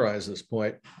summarize this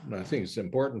point, and I think it's an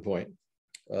important point,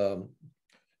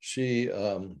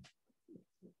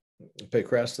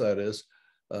 Pécresse, that is,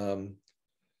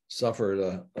 suffered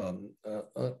a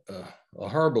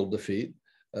horrible defeat.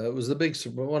 It was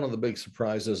one of the big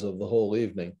surprises of the whole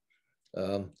evening.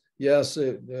 Yes,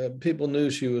 people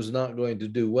knew she was not going to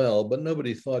do well, but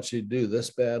nobody thought she'd do this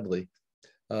badly.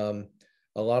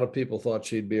 A lot of people thought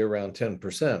she'd be around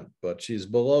 10%, but she's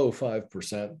below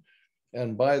 5%.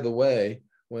 And by the way,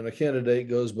 when a candidate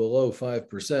goes below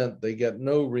 5%, they get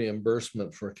no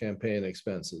reimbursement for campaign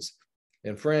expenses.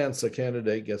 In France, a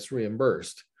candidate gets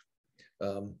reimbursed,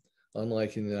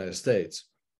 unlike in the United States.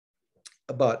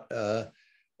 But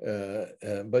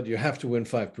you have to win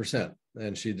 5%,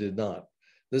 and she did not.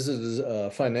 This is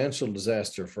a financial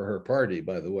disaster for her party,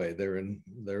 by the way. They're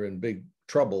in big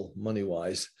trouble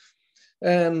money-wise.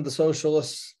 And the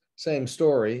socialists, same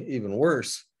story, even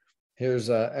worse. Here's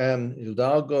Anne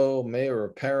Hidalgo, mayor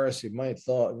of Paris. You might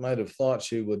have thought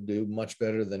she would do much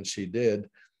better than she did.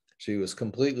 She was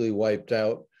completely wiped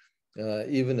out,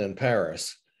 even in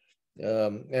Paris.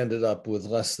 Ended up with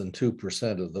less than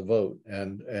 2% of the vote,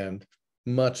 and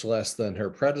much less than her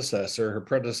predecessor. Her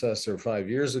predecessor 5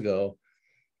 years ago,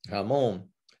 Hamon,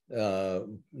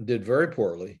 did very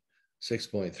poorly,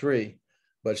 6.3.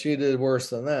 But she did worse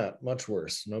than that, much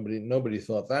worse. Nobody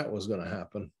thought that was going to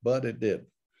happen, but it did.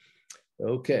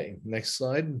 Okay, next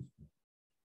slide.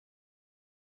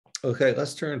 Okay,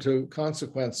 let's turn to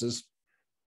consequences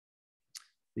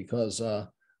because I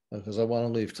want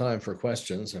to leave time for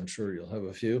questions. I'm sure you'll have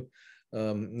a few.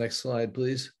 Next slide,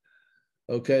 please.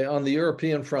 Okay, on the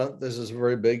European front, this is a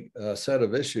very big set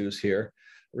of issues here.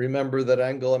 Remember that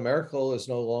Angela Merkel is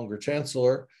no longer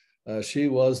chancellor. She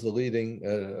was the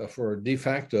leading, for de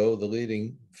facto, the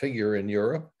leading figure in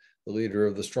Europe, the leader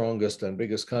of the strongest and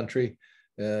biggest country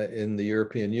in the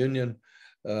European Union,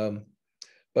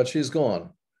 but she's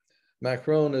gone.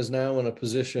 Macron is now in a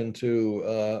position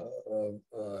to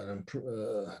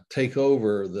take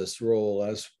over this role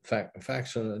as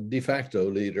de facto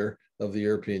leader of the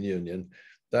European Union.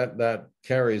 That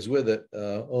carries with it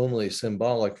only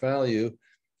symbolic value,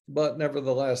 but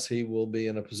nevertheless, he will be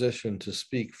in a position to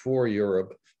speak for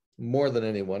Europe more than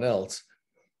anyone else.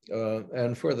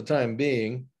 And for the time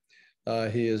being,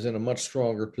 he is in a much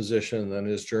stronger position than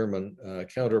his German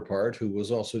counterpart, who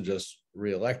was also just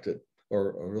reelected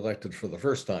or elected for the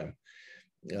first time.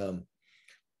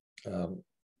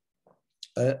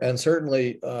 And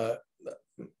certainly,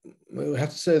 we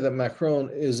have to say that Macron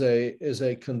is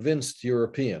a convinced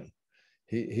European.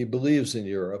 He believes in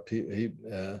Europe.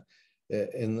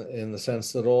 In the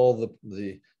sense that all the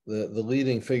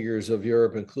leading figures of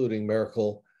Europe, including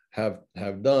Merkel, have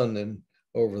done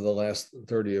over the last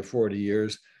 30 or 40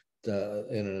 years in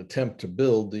an attempt to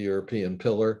build the European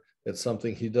pillar. It's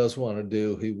something he does want to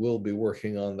do. He will be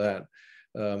working on that.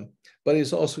 But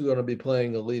he's also going to be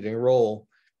playing a leading role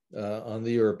on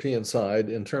the European side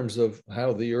in terms of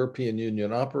how the European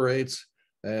Union operates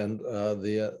and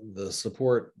the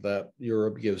support that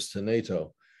Europe gives to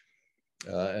NATO.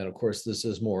 And of course, this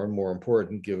is more and more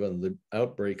important given the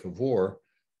outbreak of war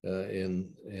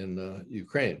in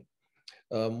Ukraine.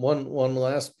 One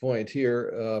last point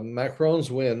here, Macron's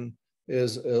win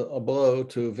is a blow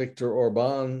to Viktor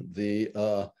Orban, the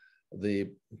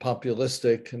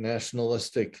populistic,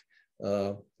 nationalistic,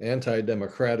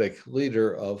 anti-democratic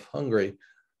leader of Hungary,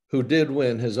 who did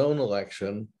win his own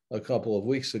election a couple of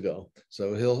weeks ago.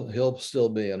 So he'll still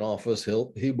be in office.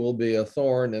 He will be a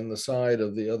thorn in the side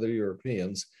of the other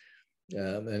Europeans,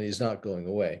 and he's not going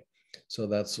away. So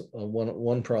that's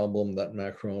one problem that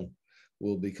Macron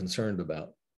will be concerned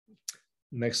about.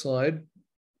 Next slide.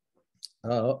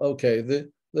 Okay,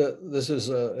 this is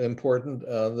important.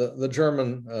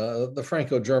 The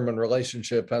Franco-German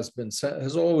relationship has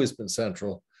always been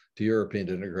central to European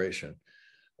integration,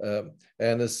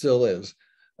 and it still is.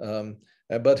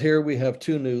 But here we have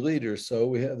two new leaders,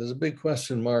 so there's a big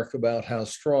question mark about how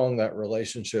strong that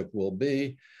relationship will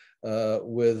be.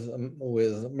 With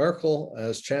Merkel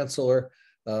as chancellor,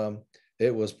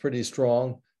 it was pretty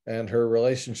strong, and her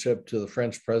relationship to the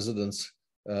French presidents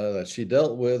that she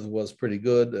dealt with was pretty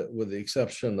good, with the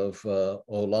exception of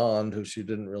Hollande, who she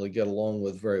didn't really get along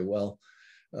with very well.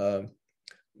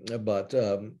 But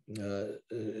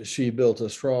she built a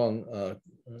strong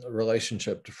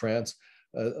relationship to France.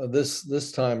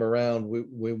 This time around,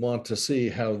 we want to see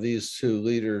how these two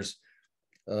leaders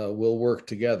will work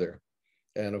together.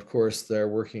 And of course, their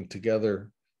working together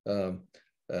will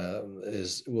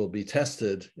be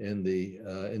tested in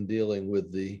dealing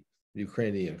with the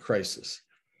Ukrainian crisis.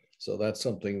 So that's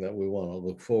something that we want to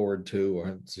look forward to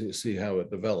or to see how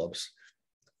it develops.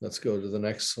 Let's go to the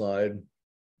next slide.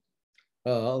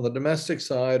 On the domestic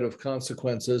side of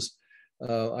consequences,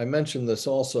 I mentioned this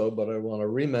also, but I want to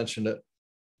re-mention it.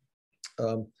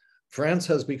 France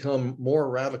has become more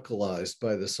radicalized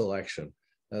by this election.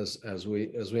 As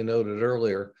we noted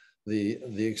earlier,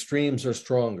 the extremes are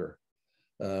stronger.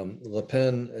 Le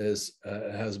Pen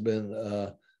has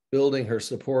been building her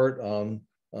support on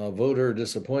voter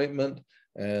disappointment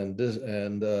and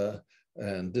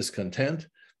discontent,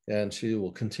 and she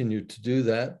will continue to do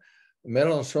that.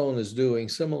 Mélenchon is doing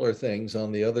similar things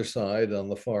on the other side, on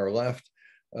the far left,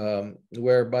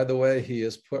 where, by the way, he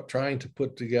is trying to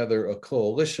put together a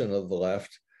coalition of the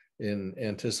left in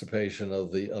anticipation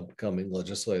of the upcoming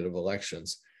legislative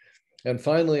elections. And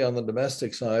finally, on the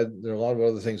domestic side, there are a lot of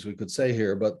other things we could say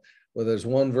here, but there's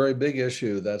one very big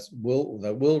issue that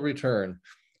will return,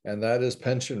 and that is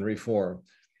pension reform.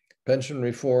 Pension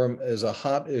reform is a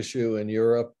hot issue in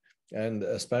Europe, and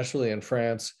especially in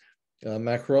France.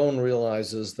 Macron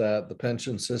realizes that the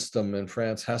pension system in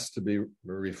France has to be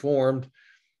reformed.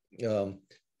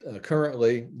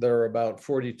 Currently, there are about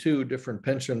 42 different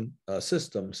pension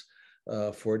systems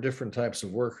for different types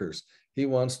of workers. He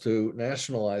wants to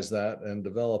nationalize that and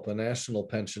develop a national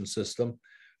pension system,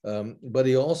 but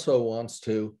he also wants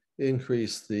to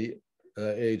increase the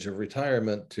age of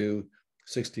retirement to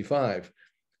 65.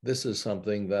 This is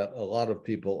something that a lot of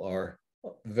people are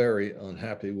very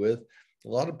unhappy with. A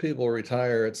lot of people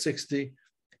retire at 60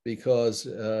 because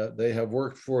they have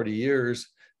worked 40 years.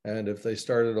 And if they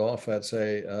started off at,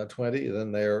 say, 20,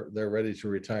 then they're ready to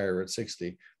retire at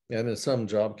 60. And in some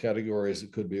job categories,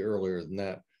 it could be earlier than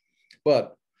that.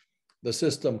 But the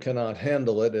system cannot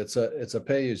handle it. It's a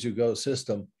pay-as-you-go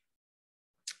system.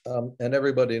 And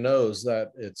everybody knows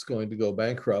that it's going to go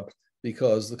bankrupt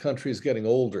because the country is getting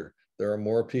older. There are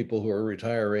more people who are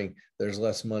retiring. There's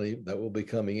less money that will be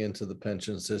coming into the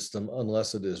pension system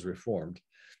unless it is reformed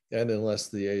and unless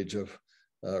the age of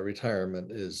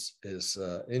retirement is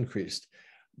increased.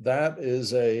 That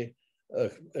is a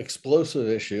explosive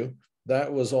issue.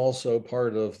 That was also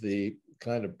part of the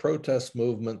kind of protest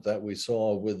movement that we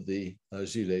saw with the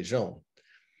Gilets jaunes.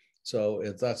 So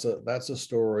that's a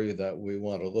story that we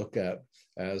want to look at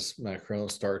as Macron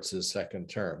starts his second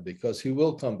term, because he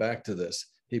will come back to this.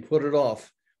 He put it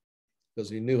off because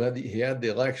he knew he had the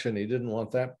election. He didn't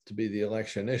want that to be the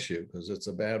election issue because it's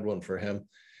a bad one for him.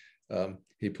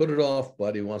 He put it off,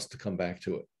 but he wants to come back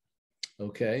to it.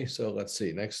 Okay, so let's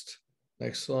see, next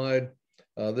slide.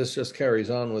 This just carries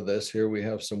on with this. Here we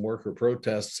have some worker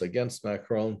protests against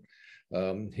Macron.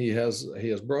 He has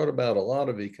brought about a lot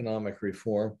of economic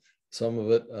reform, some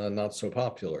of it not so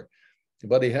popular,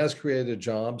 but he has created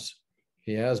jobs.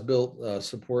 He has built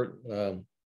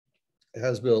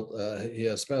he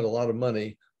has spent a lot of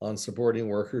money on supporting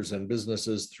workers and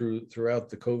businesses throughout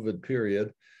the COVID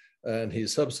period, and he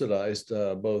subsidized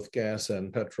both gas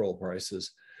and petrol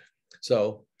prices.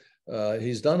 So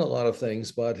he's done a lot of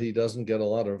things, but he doesn't get a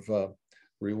lot of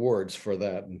rewards for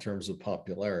that in terms of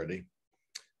popularity.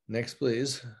 Next,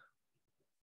 please.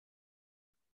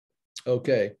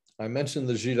 Okay, I mentioned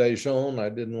the Gilets jaunes. I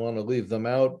didn't want to leave them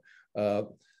out.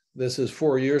 This is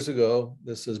 4 years ago.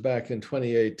 This is back in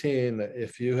 2018.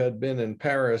 If you had been in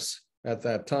Paris at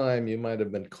that time, you might have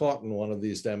been caught in one of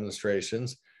these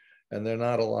demonstrations, and they're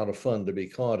not a lot of fun to be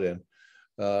caught in.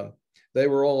 They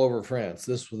were all over France.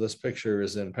 This picture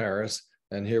is in Paris,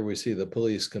 and here we see the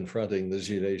police confronting the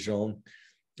Gilets jaunes.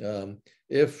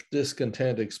 If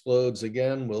discontent explodes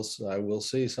again, I will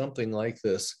see something like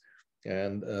this,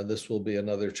 and this will be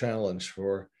another challenge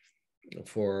for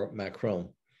Macron.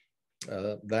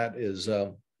 That is,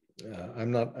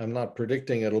 I'm not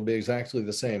predicting it'll be exactly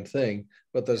the same thing,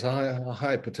 but there's a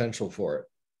high potential for it.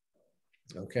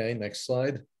 Okay, next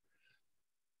slide.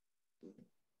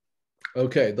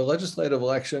 Okay, the legislative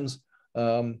elections.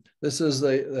 This is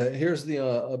here's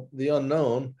the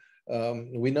unknown.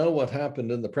 We know what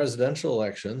happened in the presidential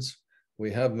elections.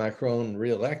 We have Macron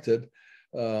reelected.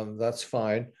 That's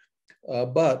fine.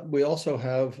 But we also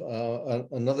have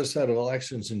another set of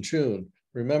elections in June.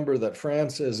 Remember that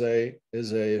France is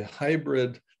a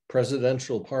hybrid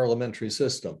presidential parliamentary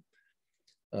system.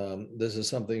 This is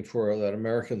something that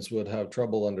Americans would have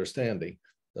trouble understanding.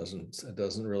 It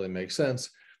doesn't really make sense.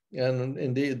 And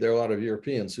indeed, there are a lot of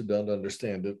Europeans who don't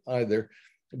understand it either.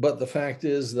 But the fact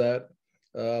is that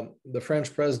the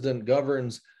French president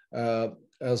governs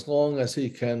as long as he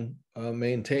can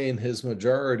maintain his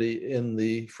majority in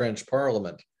the French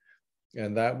parliament.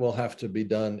 And that will have to be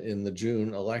done in the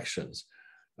June elections.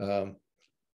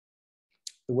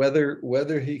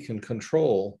 Whether he can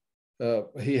control,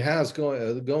 he has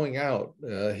going out,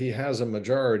 he has a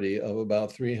majority of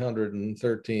about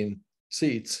 313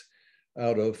 seats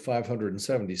out of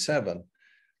 577.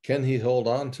 Can he hold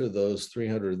on to those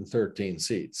 313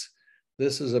 seats?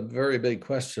 This is a very big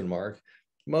question mark.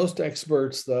 Most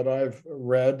experts that I've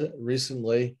read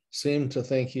recently seem to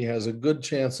think he has a good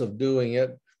chance of doing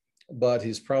it, but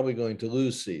he's probably going to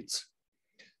lose seats.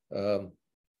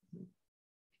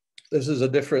 This is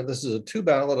a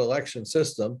two-ballot election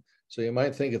system, so you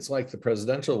might think it's like the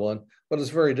presidential one, but it's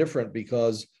very different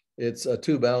because it's a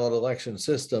two-ballot election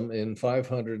system in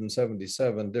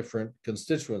 577 different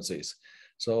constituencies.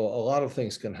 So a lot of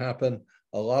things can happen.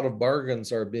 A lot of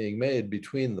bargains are being made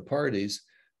between the parties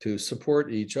to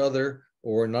support each other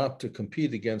or not to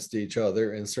compete against each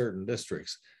other in certain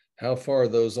districts. How far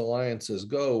those alliances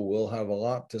go will have a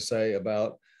lot to say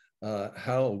about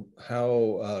how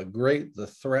great the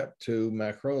threat to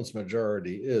Macron's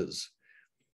majority is.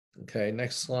 Okay,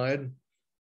 next slide.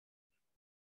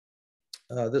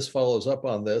 This follows up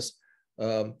on this.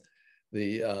 The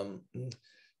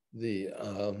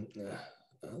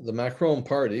Macron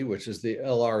party, which is the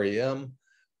LREM,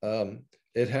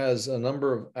 it has a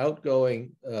number of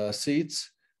outgoing seats.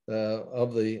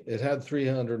 It had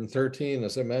 313,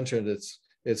 as I mentioned.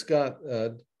 It's got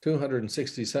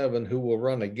 267 who will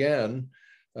run again.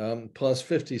 plus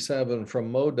 57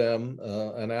 from Modem,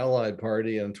 an allied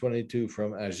party, and 22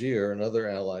 from Agir, another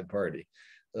allied party.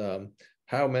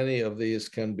 How many of these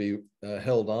can be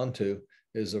held onto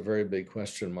is a very big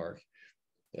question mark.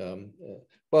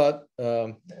 But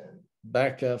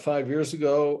back 5 years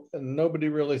ago, nobody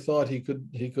really thought he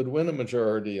could win a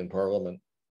majority in Parliament,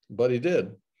 but he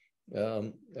did.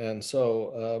 And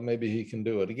so maybe he can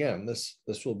do it again. This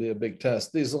will be a big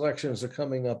test. These elections are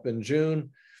coming up in June.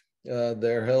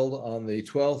 They're held on the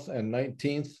 12th and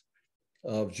 19th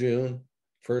of June,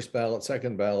 first ballot,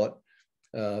 second ballot.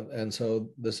 And so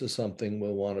this is something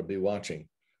we'll want to be watching.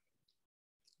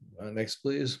 Next,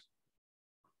 please.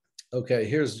 Okay,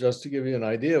 here's just to give you an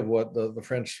idea of what the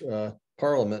French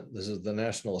Parliament, this is the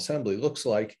National Assembly, looks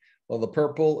like. Well, the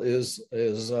purple is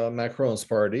Macron's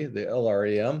party, the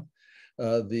LREM.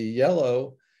 The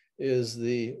yellow is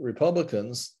the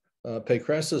Republicans,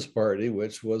 Pécresse's party,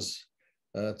 which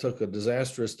took a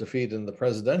disastrous defeat in the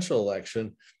presidential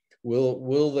election.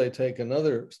 Will they take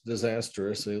another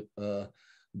disastrous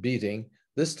beating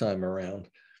this time around?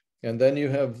 And then you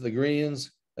have the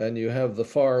Greens, and you have the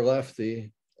far left, the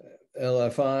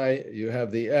LFI, you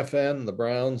have the FN, the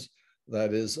Browns,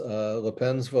 that is Le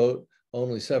Pen's vote,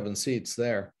 only 7 seats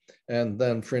there, and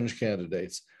then fringe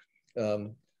candidates.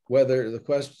 Whether the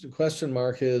question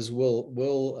mark is,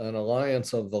 will an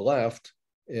alliance of the left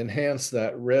enhance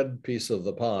that red piece of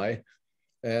the pie,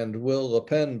 and will Le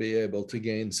Pen be able to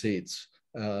gain seats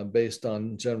based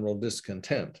on general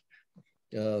discontent?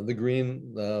 The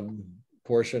green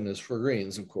portion is for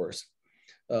Greens, of course.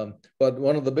 But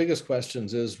one of the biggest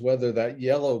questions is whether that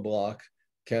yellow block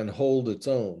can hold its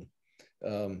own.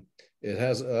 It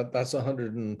has, that's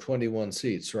 121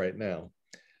 seats right now,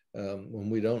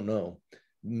 and we don't know.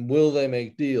 Will they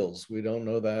make deals? We don't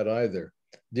know that either.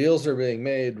 Deals are being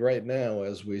made right now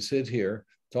as we sit here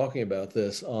talking about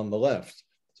this on the left.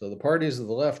 So the parties of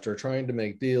the left are trying to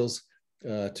make deals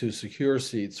to secure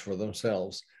seats for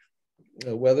themselves.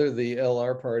 Whether the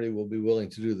LR party will be willing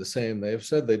to do the same, they have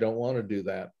said they don't want to do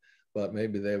that, but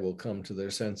maybe they will come to their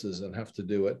senses and have to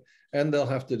do it. And they'll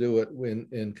have to do it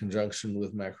in conjunction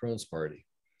with Macron's party.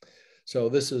 So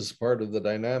this is part of the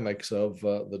dynamics of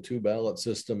the 2-ballot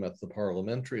system at the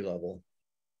parliamentary level.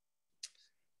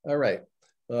 All right,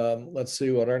 let's see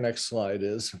what our next slide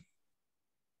is.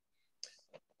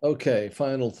 Okay,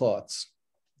 final thoughts.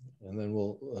 And then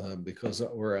we'll, because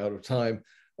we're out of time.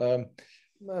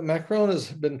 Macron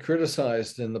has been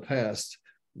criticized in the past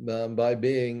by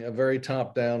being a very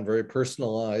top-down, very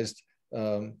personalized,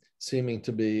 seeming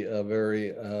to be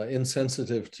very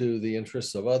insensitive to the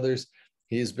interests of others.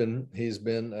 He's been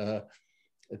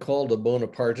called a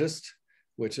Bonapartist,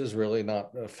 which is really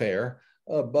not fair,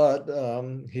 but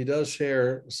he does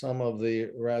share some of the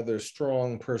rather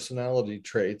strong personality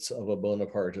traits of a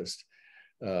Bonapartist.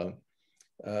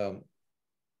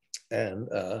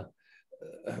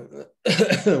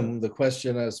 The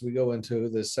question as we go into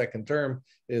this second term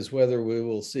is whether we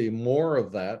will see more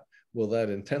of that. Will that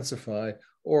intensify,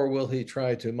 or will he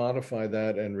try to modify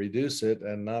that and reduce it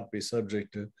and not be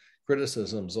subject to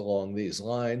criticisms along these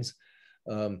lines?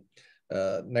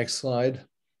 Next slide.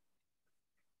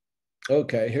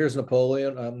 Okay, here's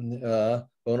Napoleon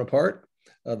Bonaparte,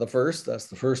 that's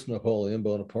the first Napoleon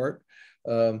Bonaparte.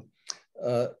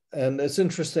 And it's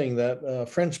interesting that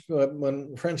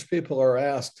when French people are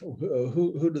asked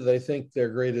who do they think their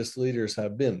greatest leaders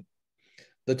have been,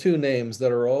 the two names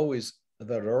that are always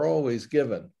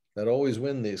given, that always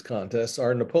win these contests,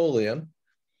 are Napoleon,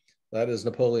 that is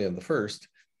Napoleon I,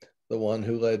 the one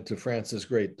who led to France's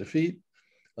great defeat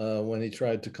when he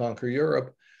tried to conquer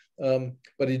Europe.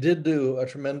 But he did do a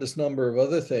tremendous number of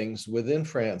other things within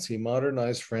France. He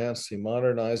modernized France, he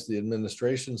modernized the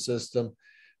administration system.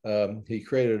 He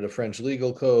created a French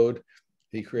legal code.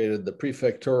 He created the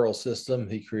prefectural system.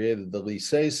 He created the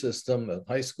lycée system at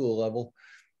high school level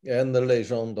and the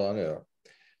Légion d'honneur.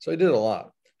 So he did a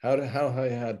lot. How he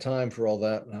had time for all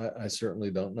that, I certainly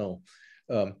don't know.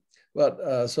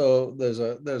 So there's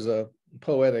a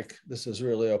poetic, this is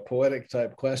really a poetic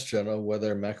type question of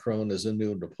whether Macron is a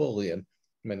new Napoleon.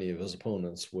 Many of his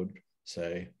opponents would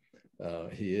say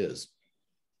he is.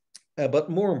 But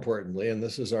more importantly, and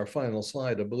this is our final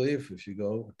slide, I believe, if you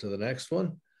go to the next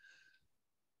one.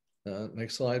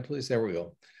 Next slide, please. There we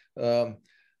go.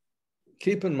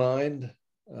 Keep in mind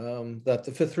that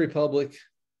the Fifth Republic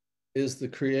is the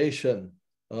creation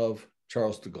of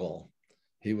Charles de Gaulle.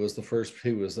 He was the first,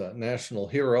 he was a national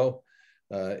hero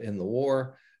in the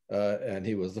war, and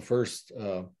he was the first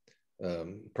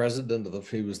president of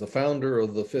he was the founder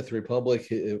of the Fifth Republic.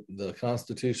 The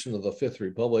Constitution of the Fifth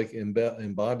Republic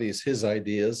embodies his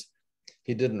ideas.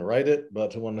 He didn't write it,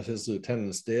 but one of his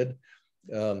lieutenants did.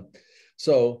 And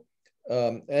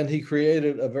he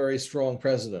created a very strong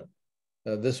president.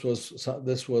 This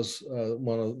was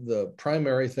one of the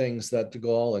primary things that de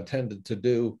Gaulle intended to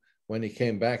do when he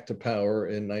came back to power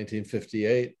in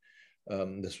 1958.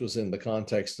 This was in the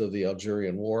context of the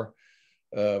Algerian War.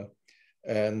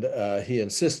 And he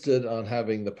insisted on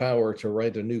having the power to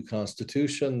write a new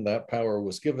constitution. That power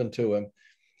was given to him.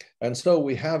 And so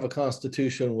we have a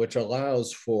constitution which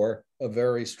allows for a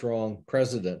very strong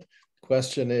president.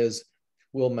 Question is,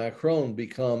 will Macron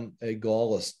become a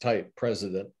Gaullist type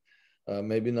president?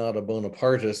 Maybe not a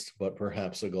Bonapartist, but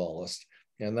perhaps a Gaullist.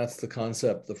 And that's the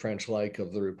concept the French like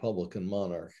of the Republican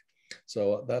monarch.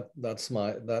 So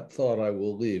that thought I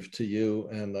will leave to you.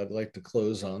 And I'd like to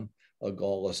close on a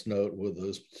Gaullist note with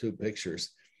those two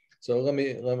pictures. So let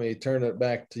me turn it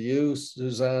back to you,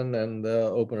 Suzanne, and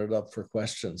open it up for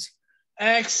questions.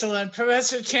 Excellent.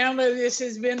 Professor Chandler, this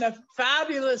has been a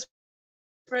fabulous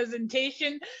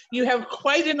presentation. You have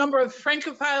quite a number of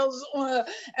Francophiles,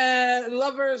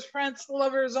 lovers, France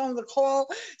lovers on the call.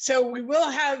 So we will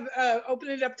have open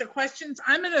it up to questions.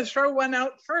 I'm going to throw one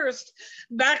out first.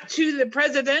 Back to the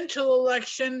presidential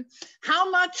election,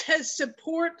 how much has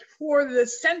support for the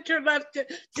center-left,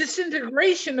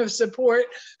 disintegration of support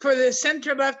for the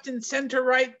center-left and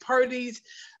center-right parties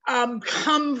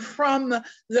come from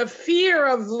the fear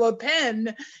of Le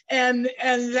Pen and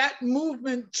that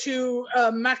movement to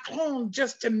Macron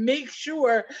just to make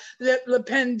sure that Le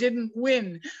Pen didn't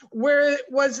win? Where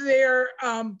was there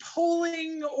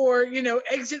polling or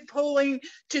exit polling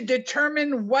to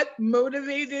determine what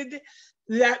motivated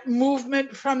that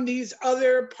movement from these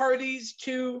other parties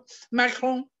to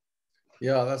Macron?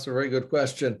 Yeah, that's a very good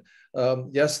question.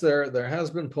 Yes, there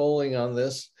has been polling on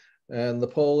this. And the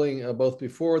polling, both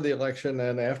before the election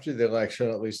and after the election,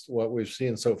 at least what we've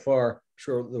seen so far, I'm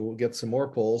sure that we'll get some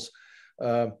more polls,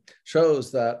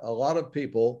 shows that a lot of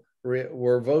people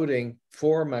were voting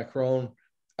for Macron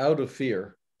out of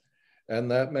fear.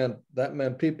 And that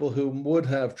meant people who would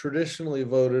have traditionally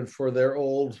voted for their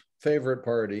old favorite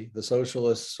party, the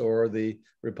Socialists or the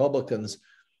Republicans,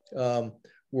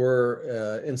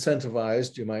 were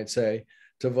incentivized, you might say,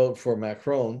 to vote for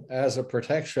Macron as a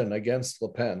protection against Le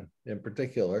Pen in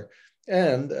particular,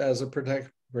 and as a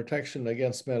protection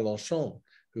against Mélenchon,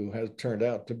 who has turned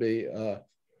out to be a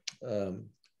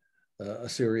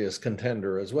serious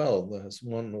contender as well. That's the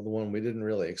one we didn't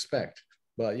really expect.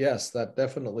 But yes, that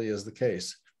definitely is the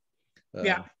case.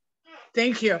 Yeah,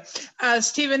 thank you.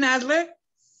 Stephen Adler?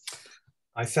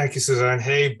 I thank you, Suzanne.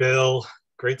 Hey, Bill,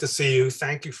 great to see you.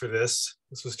 Thank you for this.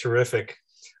 This was terrific.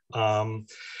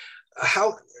 How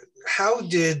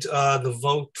did the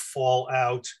vote fall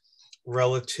out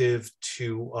relative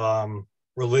to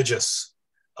religious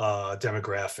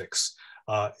demographics?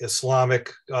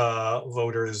 Islamic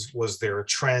voters, was there a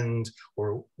trend,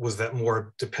 or was that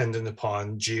more dependent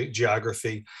upon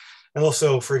geography? And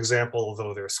also, for example,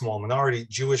 although they're a small minority,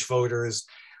 Jewish voters,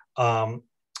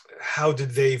 how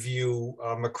did they view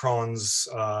Macron's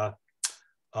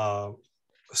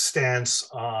stance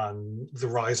on the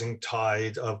rising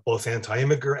tide of both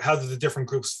anti-immigrant? How did the different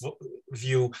groups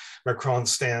view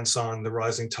Macron's stance on the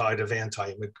rising tide of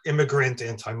anti-immigrant,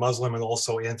 anti-Muslim, and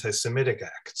also anti-Semitic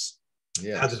acts?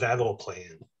 Yes. How did that all play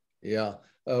in? Yeah.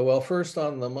 Well, first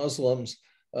on the Muslims,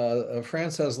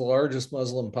 France has the largest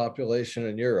Muslim population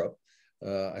in Europe.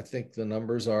 I think the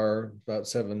numbers are about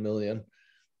 7 million.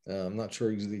 I'm not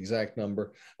sure the exact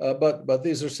number, but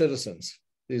these are citizens.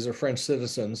 These are French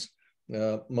citizens.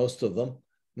 Most of them,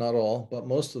 not all, but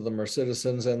most of them are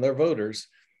citizens and they're voters.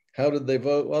 How did they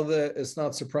vote? Well, it's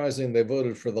not surprising they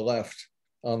voted for the left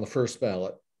on the first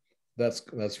ballot.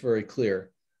 That's very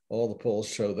clear. All the polls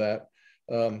show that.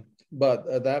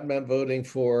 But that meant voting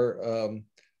for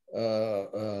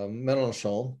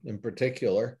Mélenchon in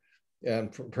particular,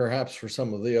 and perhaps for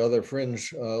some of the other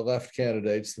fringe left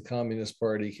candidates, the Communist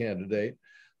Party candidate.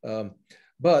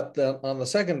 But on the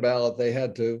second ballot, they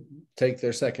had to take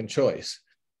their second choice.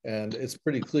 And it's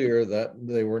pretty clear that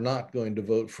they were not going to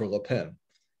vote for Le Pen.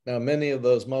 Now, many of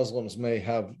those Muslims may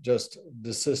have just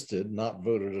desisted, not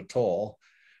voted at all.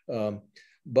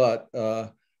 But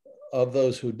of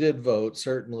those who did vote,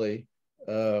 certainly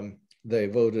they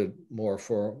voted more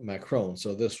for Macron.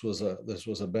 So this was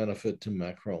a benefit to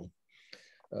Macron.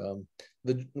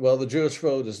 The Jewish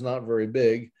vote is not very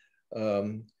big.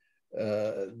 One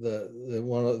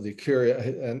of the curious,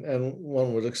 and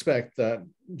one would expect that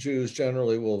Jews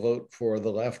generally will vote for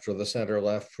the left or the center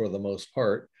left for the most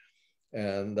part.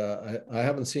 And I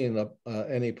haven't seen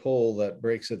any poll that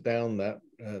breaks it down that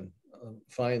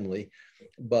finely,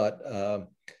 but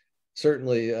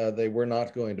certainly they were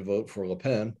not going to vote for Le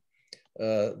Pen.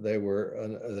 They were,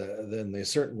 then they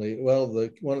certainly, well,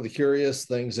 one of the curious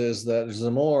things is that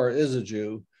Zemmour is a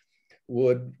Jew.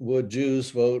 Would Jews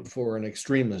vote for an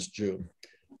extremist Jew?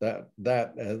 Now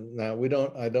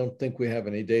I don't think we have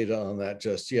any data on that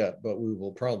just yet, but we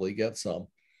will probably get some.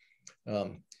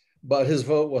 But his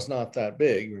vote was not that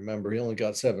big. Remember, he only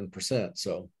got 7%.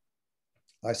 So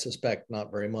I suspect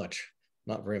not very much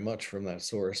from that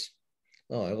source.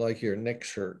 Oh, I like your Nick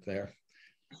shirt there.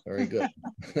 Very good.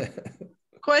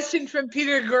 Question from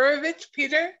Peter Gorovich.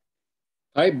 Peter?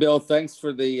 Hi, Bill. Thanks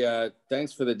for the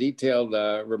detailed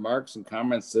remarks and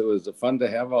comments. It was fun to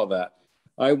have all that.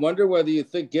 I wonder whether you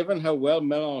think, given how well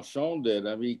Mélenchon did,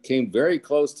 I mean, he came very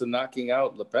close to knocking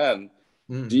out Le Pen.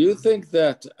 Do you think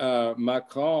that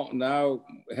Macron now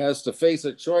has to face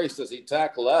a choice? Does he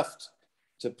tack left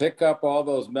to pick up all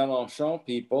those Mélenchon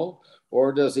people,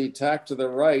 or does he tack to the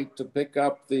right to pick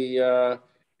up the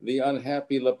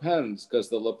unhappy Le Pens? Because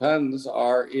the Le Pens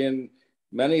are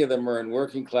many of them are in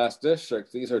working class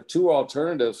districts. These are two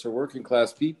alternatives for working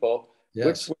class people.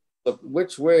 Yes.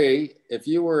 Which way, if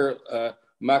you were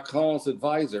Macron's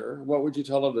advisor, what would you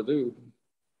tell him to do?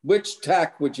 Which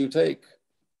tack would you take?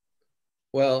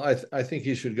 Well, I think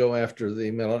he should go after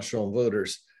the Mélenchon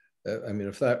voters. I mean,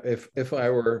 if I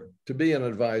were to be an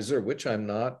advisor, which I'm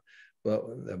not,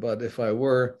 but if I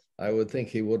were, I would think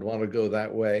he would want to go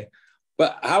that way.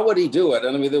 But how would he do it?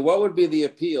 And I mean, what would be the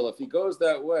appeal if he goes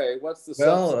that way? What's the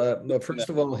first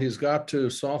of all, he's got to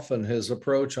soften his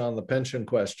approach on the pension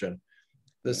question.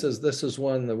 This is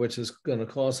one which is going to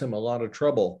cause him a lot of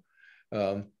trouble.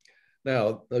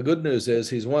 Now, the good news is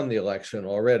he's won the election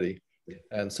already,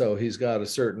 and so he's got a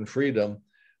certain freedom.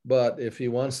 But if he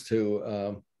wants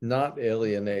to not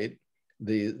alienate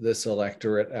this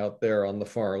electorate out there on the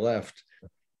far left,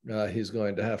 he's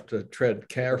going to have to tread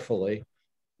carefully.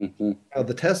 Mm-hmm. Now,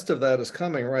 the test of that is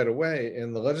coming right away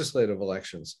in the legislative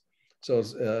elections.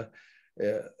 So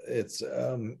it's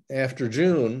after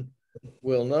June,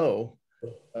 we'll know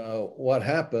what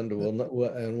happened.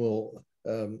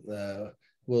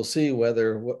 We'll see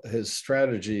whether his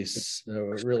strategies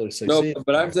really succeed. No,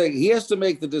 but I'm saying he has to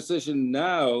make the decision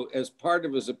now as part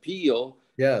of his appeal.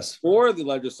 Yes. For the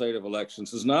legislative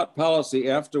elections. It's not policy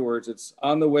afterwards. It's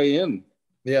on the way in.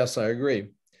 Yes, I agree.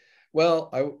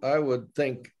 Well, I would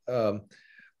think he would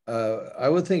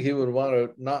want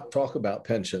to not talk about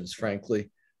pensions, frankly,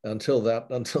 until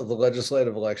the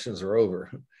legislative elections are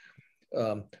over.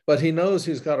 But he knows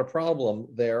he's got a problem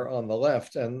there on the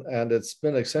left, and it's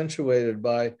been accentuated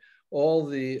by all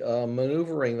the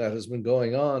maneuvering that has been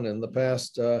going on in the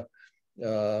past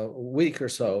week or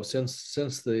so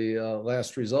since the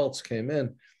last results came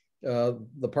in.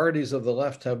 The parties of the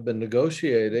left have been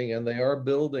negotiating, and they are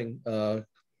building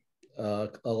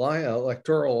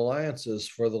electoral alliances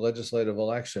for the legislative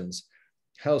elections.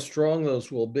 How strong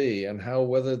those will be and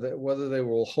whether they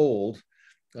will hold,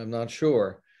 I'm not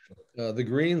sure. The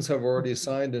Greens have already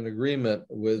signed an agreement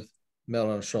with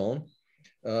Mélenchon.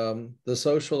 The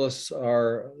socialists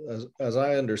are, as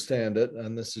I understand it,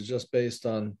 and this is just based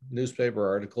on newspaper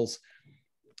articles,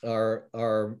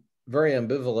 are very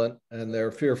ambivalent, and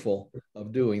they're fearful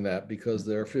of doing that because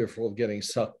they're fearful of getting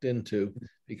sucked into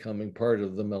becoming part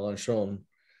of the Mélenchon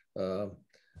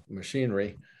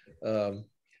machinery.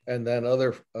 And then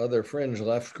other fringe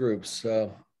left groups,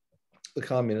 the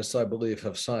communists, I believe,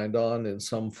 have signed on in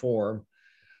some form,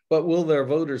 but will their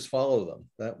voters follow them?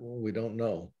 That we don't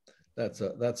know. That's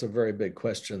a very big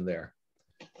question there.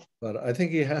 But I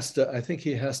think he has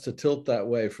to tilt that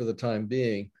way for the time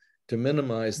being to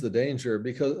minimize the danger,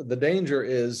 because the danger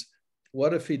is,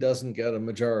 what if he doesn't get a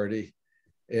majority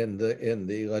in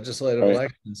the legislative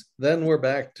elections? Then we're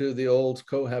back to the old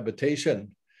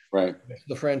cohabitation. Right.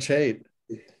 The French hate.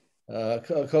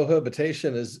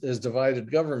 Cohabitation is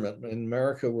divided government. In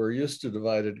America, we're used to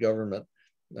divided government.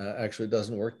 Actually, it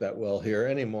doesn't work that well here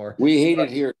anymore. We hate it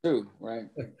here too, right?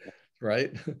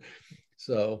 Right.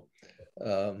 So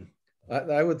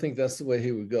I would think that's the way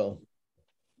he would go.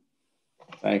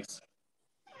 Thanks.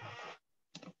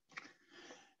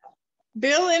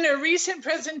 Bill, in a recent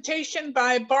presentation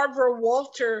by Barbara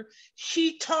Walter,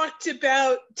 she talked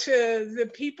about the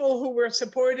people who were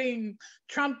supporting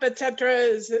Trump, et cetera,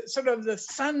 as sort of the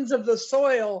sons of the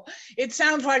soil. It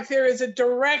sounds like there is a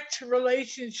direct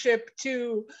relationship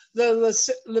to the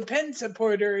Le Pen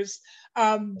supporters.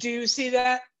 Do you see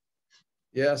that?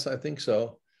 Yes, I think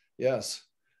so. Yes,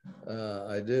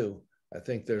 I do. I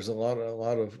think there's a lot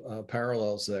of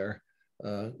parallels there.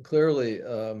 Clearly,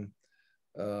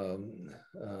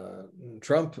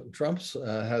 Trump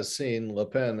has seen Le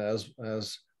Pen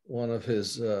as one of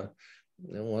his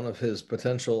one of his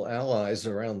potential allies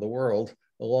around the world,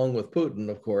 along with Putin,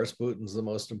 of course. Putin's the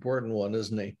most important one,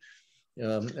 isn't he?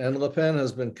 And Le Pen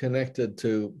has been connected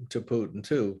to Putin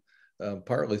too,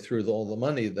 partly through all the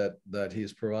money that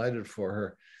he's provided for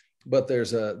her. But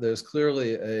there's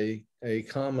clearly a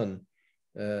common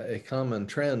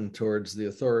trend towards the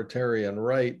authoritarian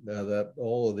right that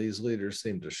all of these leaders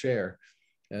seem to share.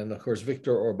 And of course,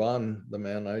 Viktor Orban, the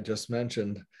man I just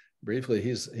mentioned briefly,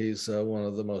 he's one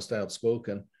of the most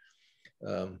outspoken.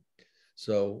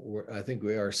 So I think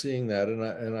we are seeing that,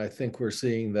 and I think we're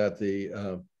seeing that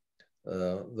the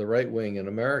right wing in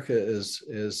America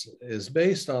is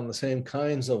based on the same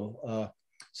kinds of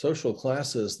social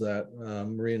classes that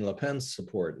Marine Le Pen's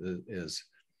support is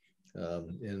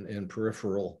in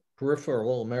peripheral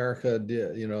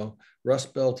America,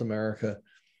 Rust Belt America,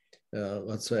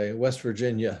 let's say West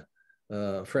Virginia,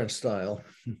 French style.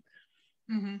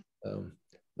 Mm-hmm.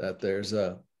 That there's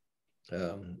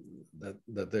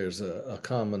there's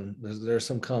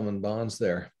some common bonds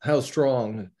there. How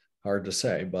strong, hard to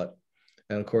say, but.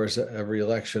 And of course, every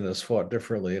election is fought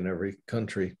differently in every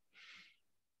country.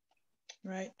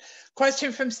 Right.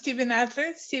 Question from Stephen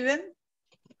Adler. Stephen?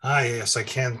 Hi, yes, I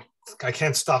can't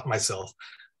stop myself.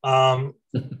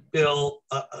 Bill,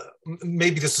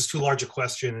 maybe this is too large a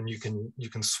question and you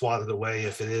can swat it away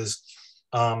if it is.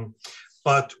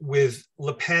 But with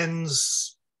Le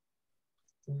Pen's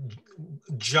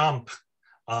jump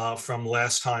from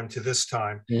last time to this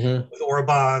time, mm-hmm. with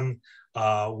Orban,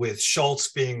 with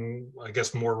Scholz being, I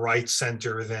guess, more right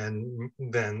center than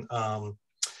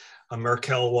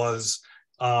Merkel was.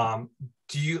 Do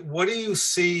you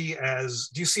see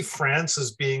France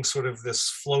as being sort of this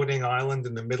floating island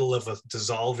in the middle of a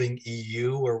dissolving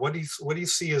EU, or what do you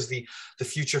see as the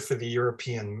future for the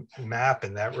European map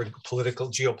in that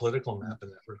geopolitical map in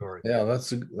that regard? Yeah,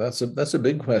 that's a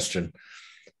big question.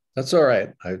 That's all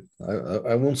right. I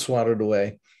won't swat it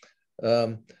away.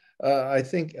 I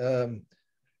think, let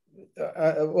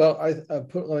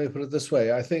me put it this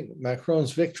way. I think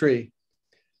Macron's victory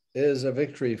is a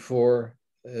victory for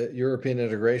European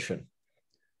integration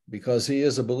because he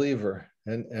is a believer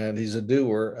and he's a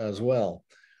doer as well.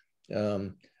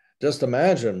 Just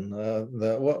imagine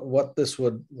what this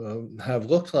would have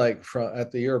looked like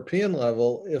at the European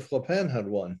level if Le Pen had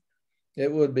won.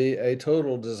 It would be a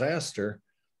total disaster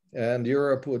and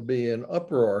Europe would be in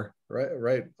uproar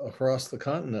right across the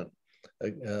continent,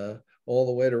 all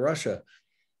the way to Russia.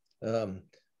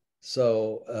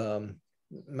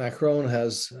 Macron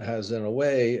has in a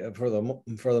way, for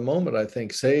the moment, I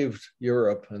think, saved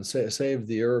Europe and saved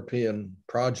the European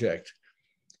project.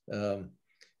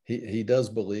 He does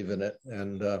believe in it,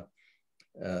 and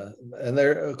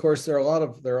there, of course, there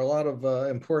are a lot of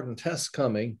important tests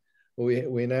coming.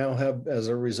 We now have, as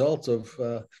a result of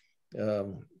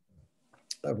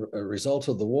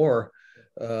the war,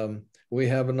 we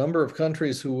have a number of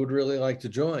countries who would really like to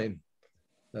join,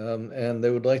 and they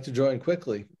would like to join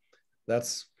quickly.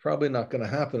 That's probably not going to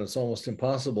happen. It's almost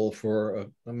impossible for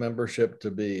a membership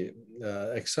to be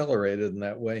accelerated in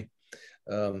that way.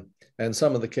 And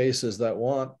some of the cases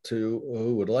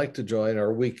who would like to join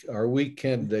are weak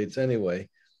candidates anyway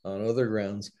on other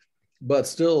grounds. But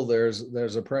still,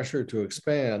 there's a pressure to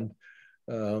expand.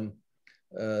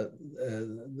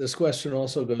 This question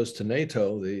also goes to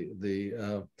NATO,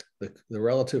 the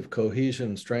relative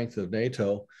cohesion strength of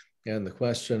NATO, and the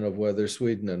question of whether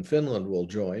Sweden and Finland will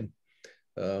join.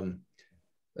 That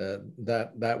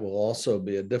will also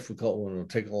be a difficult one. It'll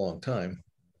take a long time,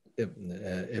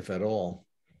 if at all.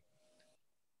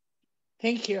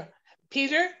 Thank you.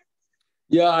 Peter?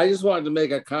 Yeah, I just wanted to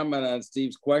make a comment on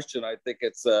Steve's question. I think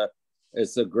it's a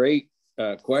great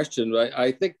question.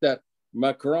 I think that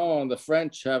Macron and the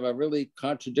French have a really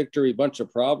contradictory bunch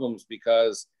of problems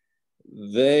because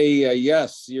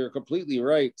yes, you're completely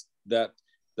right that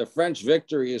the French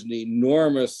victory is an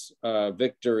enormous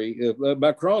victory.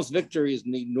 Macron's victory is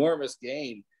an enormous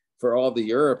gain for all the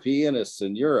Europeanists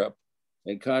in Europe,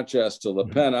 in contrast to Le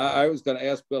Pen. I was going to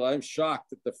ask Bill, I'm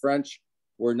shocked that the French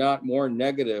were not more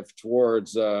negative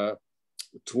towards Le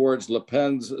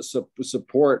Pen's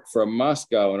support from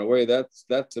Moscow. In a way,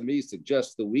 that to me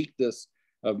suggests the weakness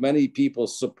of many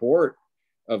people's support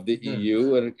of the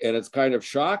EU, and it's kind of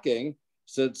shocking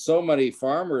since so many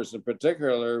farmers in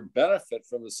particular benefit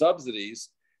from the subsidies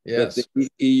that the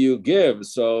EU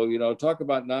gives. So, talk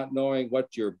about not knowing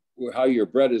how your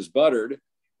bread is buttered.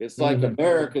 It's like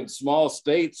American small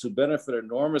states who benefit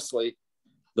enormously.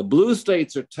 The blue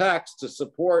states are taxed to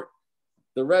support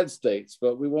the red states,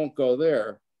 but we won't go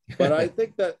there. But I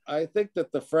think that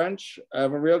the French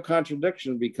have a real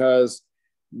contradiction because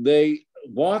they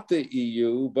want the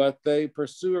EU, but they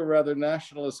pursue a rather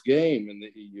nationalist game in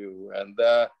the EU,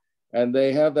 and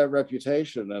they have that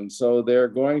reputation, and so they're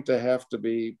going to have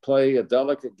to play a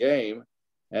delicate game,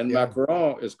 and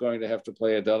Macron is going to have to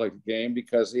play a delicate game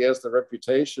because he has the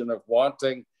reputation of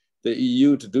wanting the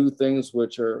EU to do things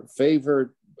which are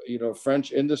favored,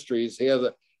 French industries.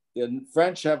 The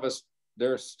French have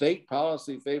their state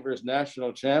policy favors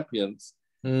national champions,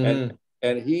 and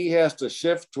he has to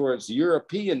shift towards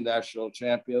European national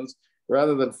champions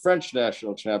rather than French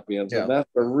national champions, and that's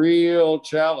a real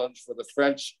challenge for the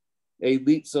French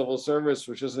elite civil service,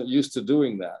 which isn't used to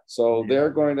doing that. So they're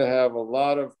going to have a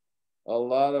lot of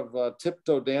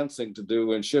tiptoe dancing to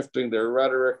do in shifting their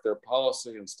rhetoric, their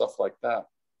policy, and stuff like that.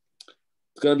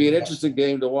 It's going to be an interesting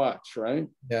game to watch, right?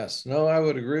 Yes. No, I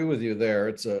would agree with you there.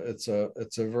 It's a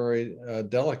very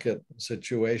delicate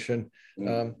situation,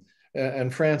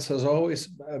 and France has always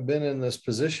been in this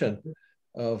position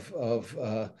of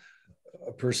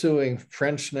pursuing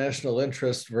French national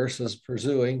interest versus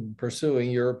pursuing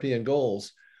European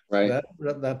goals. Right.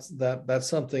 That's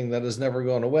something that has never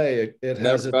gone away. It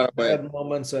has its bad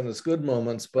moments and its good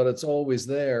moments, but it's always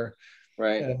there.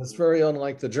 Right. And it's very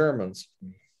unlike the Germans,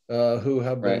 who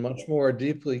have been much more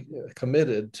deeply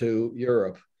committed to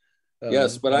Europe.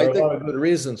 Yes, but I think there are a lot of good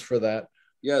reasons for that.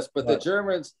 Yes, but the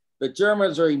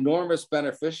Germans are enormous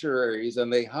beneficiaries,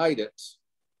 and they hide it.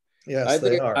 Yes,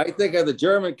 they are. I think of the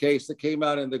German case that came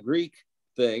out in the Greek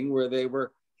thing, where they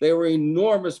were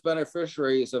enormous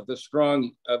beneficiaries of the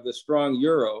strong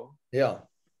euro. Yeah.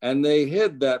 And they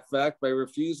hid that fact by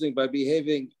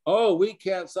behaving, we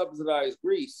can't subsidize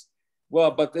Greece.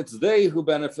 Well, but it's they who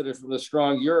benefited from the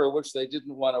strong euro, which they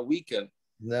didn't want to weaken.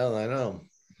 No, I know.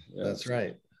 Yeah. That's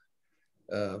right.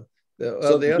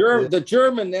 The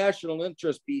German national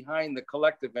interest behind the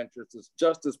collective interest is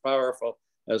just as powerful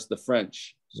as the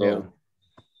French. So,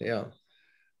 yeah.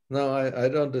 No, I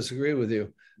don't disagree with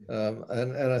you.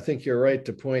 And I think you're right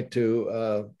to point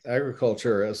to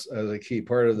agriculture as a key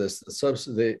part of this. The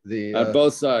subsidy, on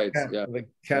both sides, the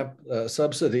cap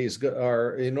subsidies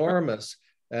are enormous,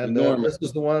 and this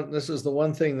is the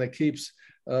one thing that keeps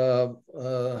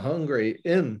Hungary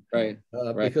in,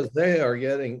 because they are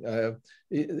getting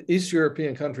East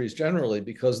European countries generally,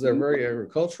 because they're very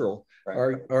agricultural,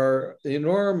 are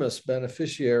enormous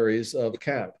beneficiaries of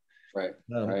cap.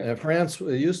 And France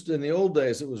used to, in the old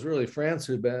days, it was really France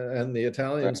and the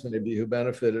Italians maybe who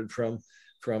benefited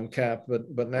from cap,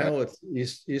 but now it's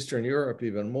Eastern Europe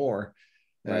even more.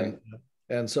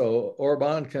 And so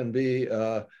Orban can be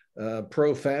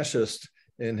pro-fascist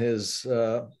in his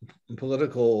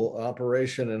political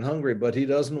operation in Hungary, but he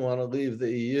doesn't want to leave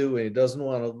the EU, and he doesn't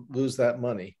want to lose that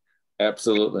money.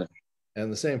 Absolutely.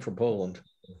 And the same for Poland.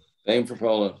 Same for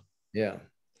Poland. Yeah.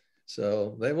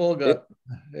 So they've all got.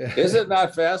 Is it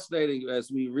not fascinating as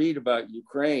we read about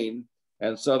Ukraine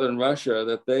and Southern Russia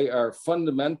that they are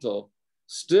fundamental,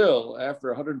 still after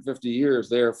 150 years,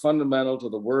 they are fundamental to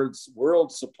the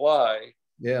world supply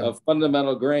of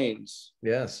fundamental grains.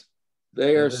 Yes.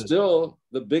 They are still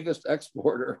the biggest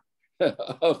exporter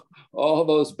of all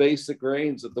those basic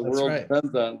grains that the world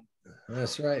depends on.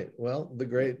 That's right. Well, the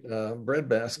great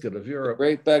breadbasket of Europe. The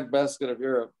great breadbasket of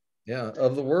Europe. Yeah,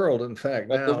 of the world, in fact.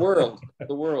 Now. The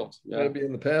world. Yeah. Maybe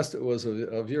in the past it was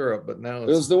of Europe, but now it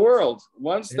was the world.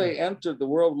 Once they entered the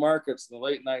world markets in the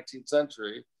late 19th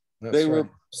century, they were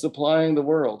supplying the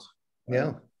world.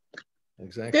 Yeah,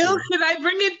 exactly. Bill, could I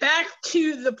bring it back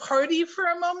to the party for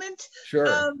a moment?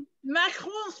 Sure.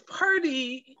 Macron's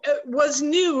party was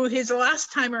new his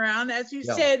last time around. As you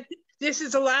said, this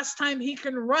is the last time he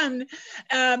can run.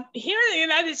 Here in the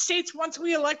United States, once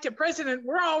we elect a president,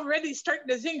 we're already starting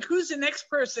to think who's the next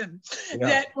person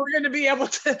that we're going to be able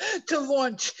to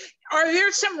launch. Are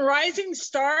there some rising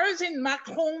stars in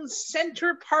Macron's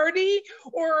center party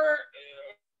or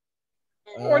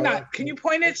not? Can you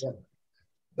point it?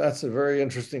 That's a very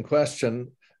interesting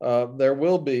question. There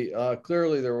will be,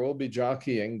 clearly there will be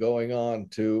jockeying going on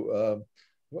to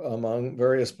among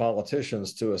various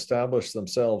politicians to establish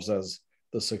themselves as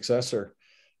the successor.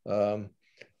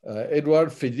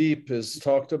 Edouard Philippe is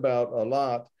talked about a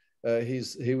lot.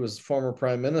 He was former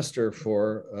prime minister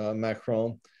for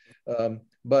Macron,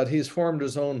 but he's formed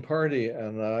his own party,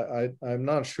 and I'm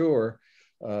not sure,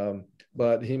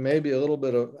 but he may be a little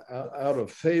bit out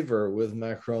of favor with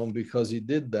Macron because he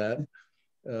did that.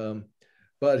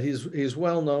 But he's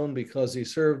well known because he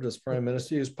served as prime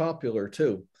minister. He's popular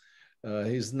too.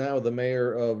 He's now the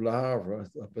mayor of Le Havre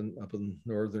up in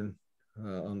northern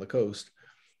on the coast,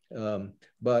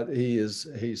 but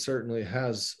he certainly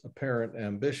has apparent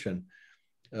ambition.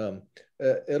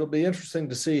 It'll be interesting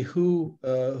to see who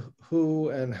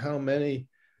and how many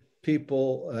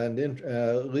people and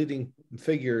leading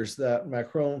figures that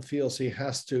Macron feels he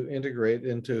has to integrate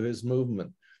into his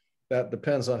movement. That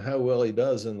depends on how well he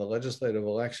does in the legislative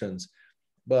elections.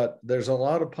 But there's a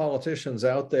lot of politicians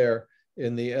out there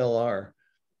in the LR,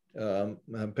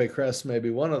 Pécresse may be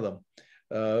one of them,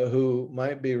 who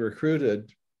might be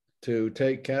recruited to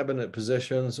take cabinet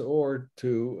positions or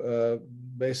to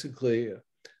basically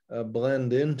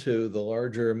blend into the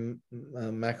larger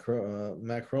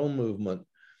Macron movement.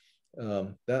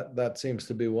 That seems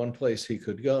to be one place he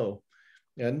could go.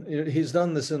 And he's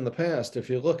done this in the past. If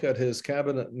you look at his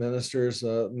cabinet ministers,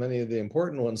 many of the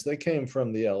important ones, they came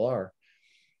from the LR.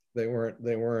 They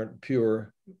weren't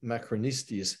pure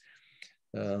Macronistes.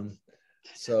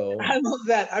 So I love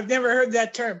that. I've never heard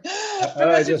that term.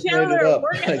 I just made it up.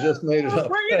 I just made it up.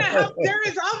 We're going to have, there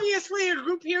is obviously a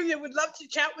group here that would love to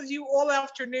chat with you all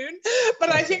afternoon, but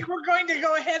I think we're going to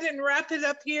go ahead and wrap it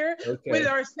up here with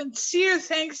our sincere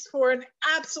thanks for an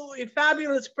absolutely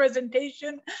fabulous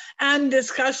presentation and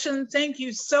discussion. Thank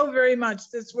you so very much.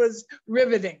 This was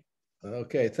riveting.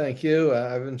 Okay, thank you.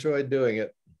 I've enjoyed doing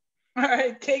it. All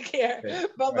right, take care. Okay.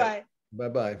 Bye-bye. Right.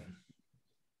 Bye-bye.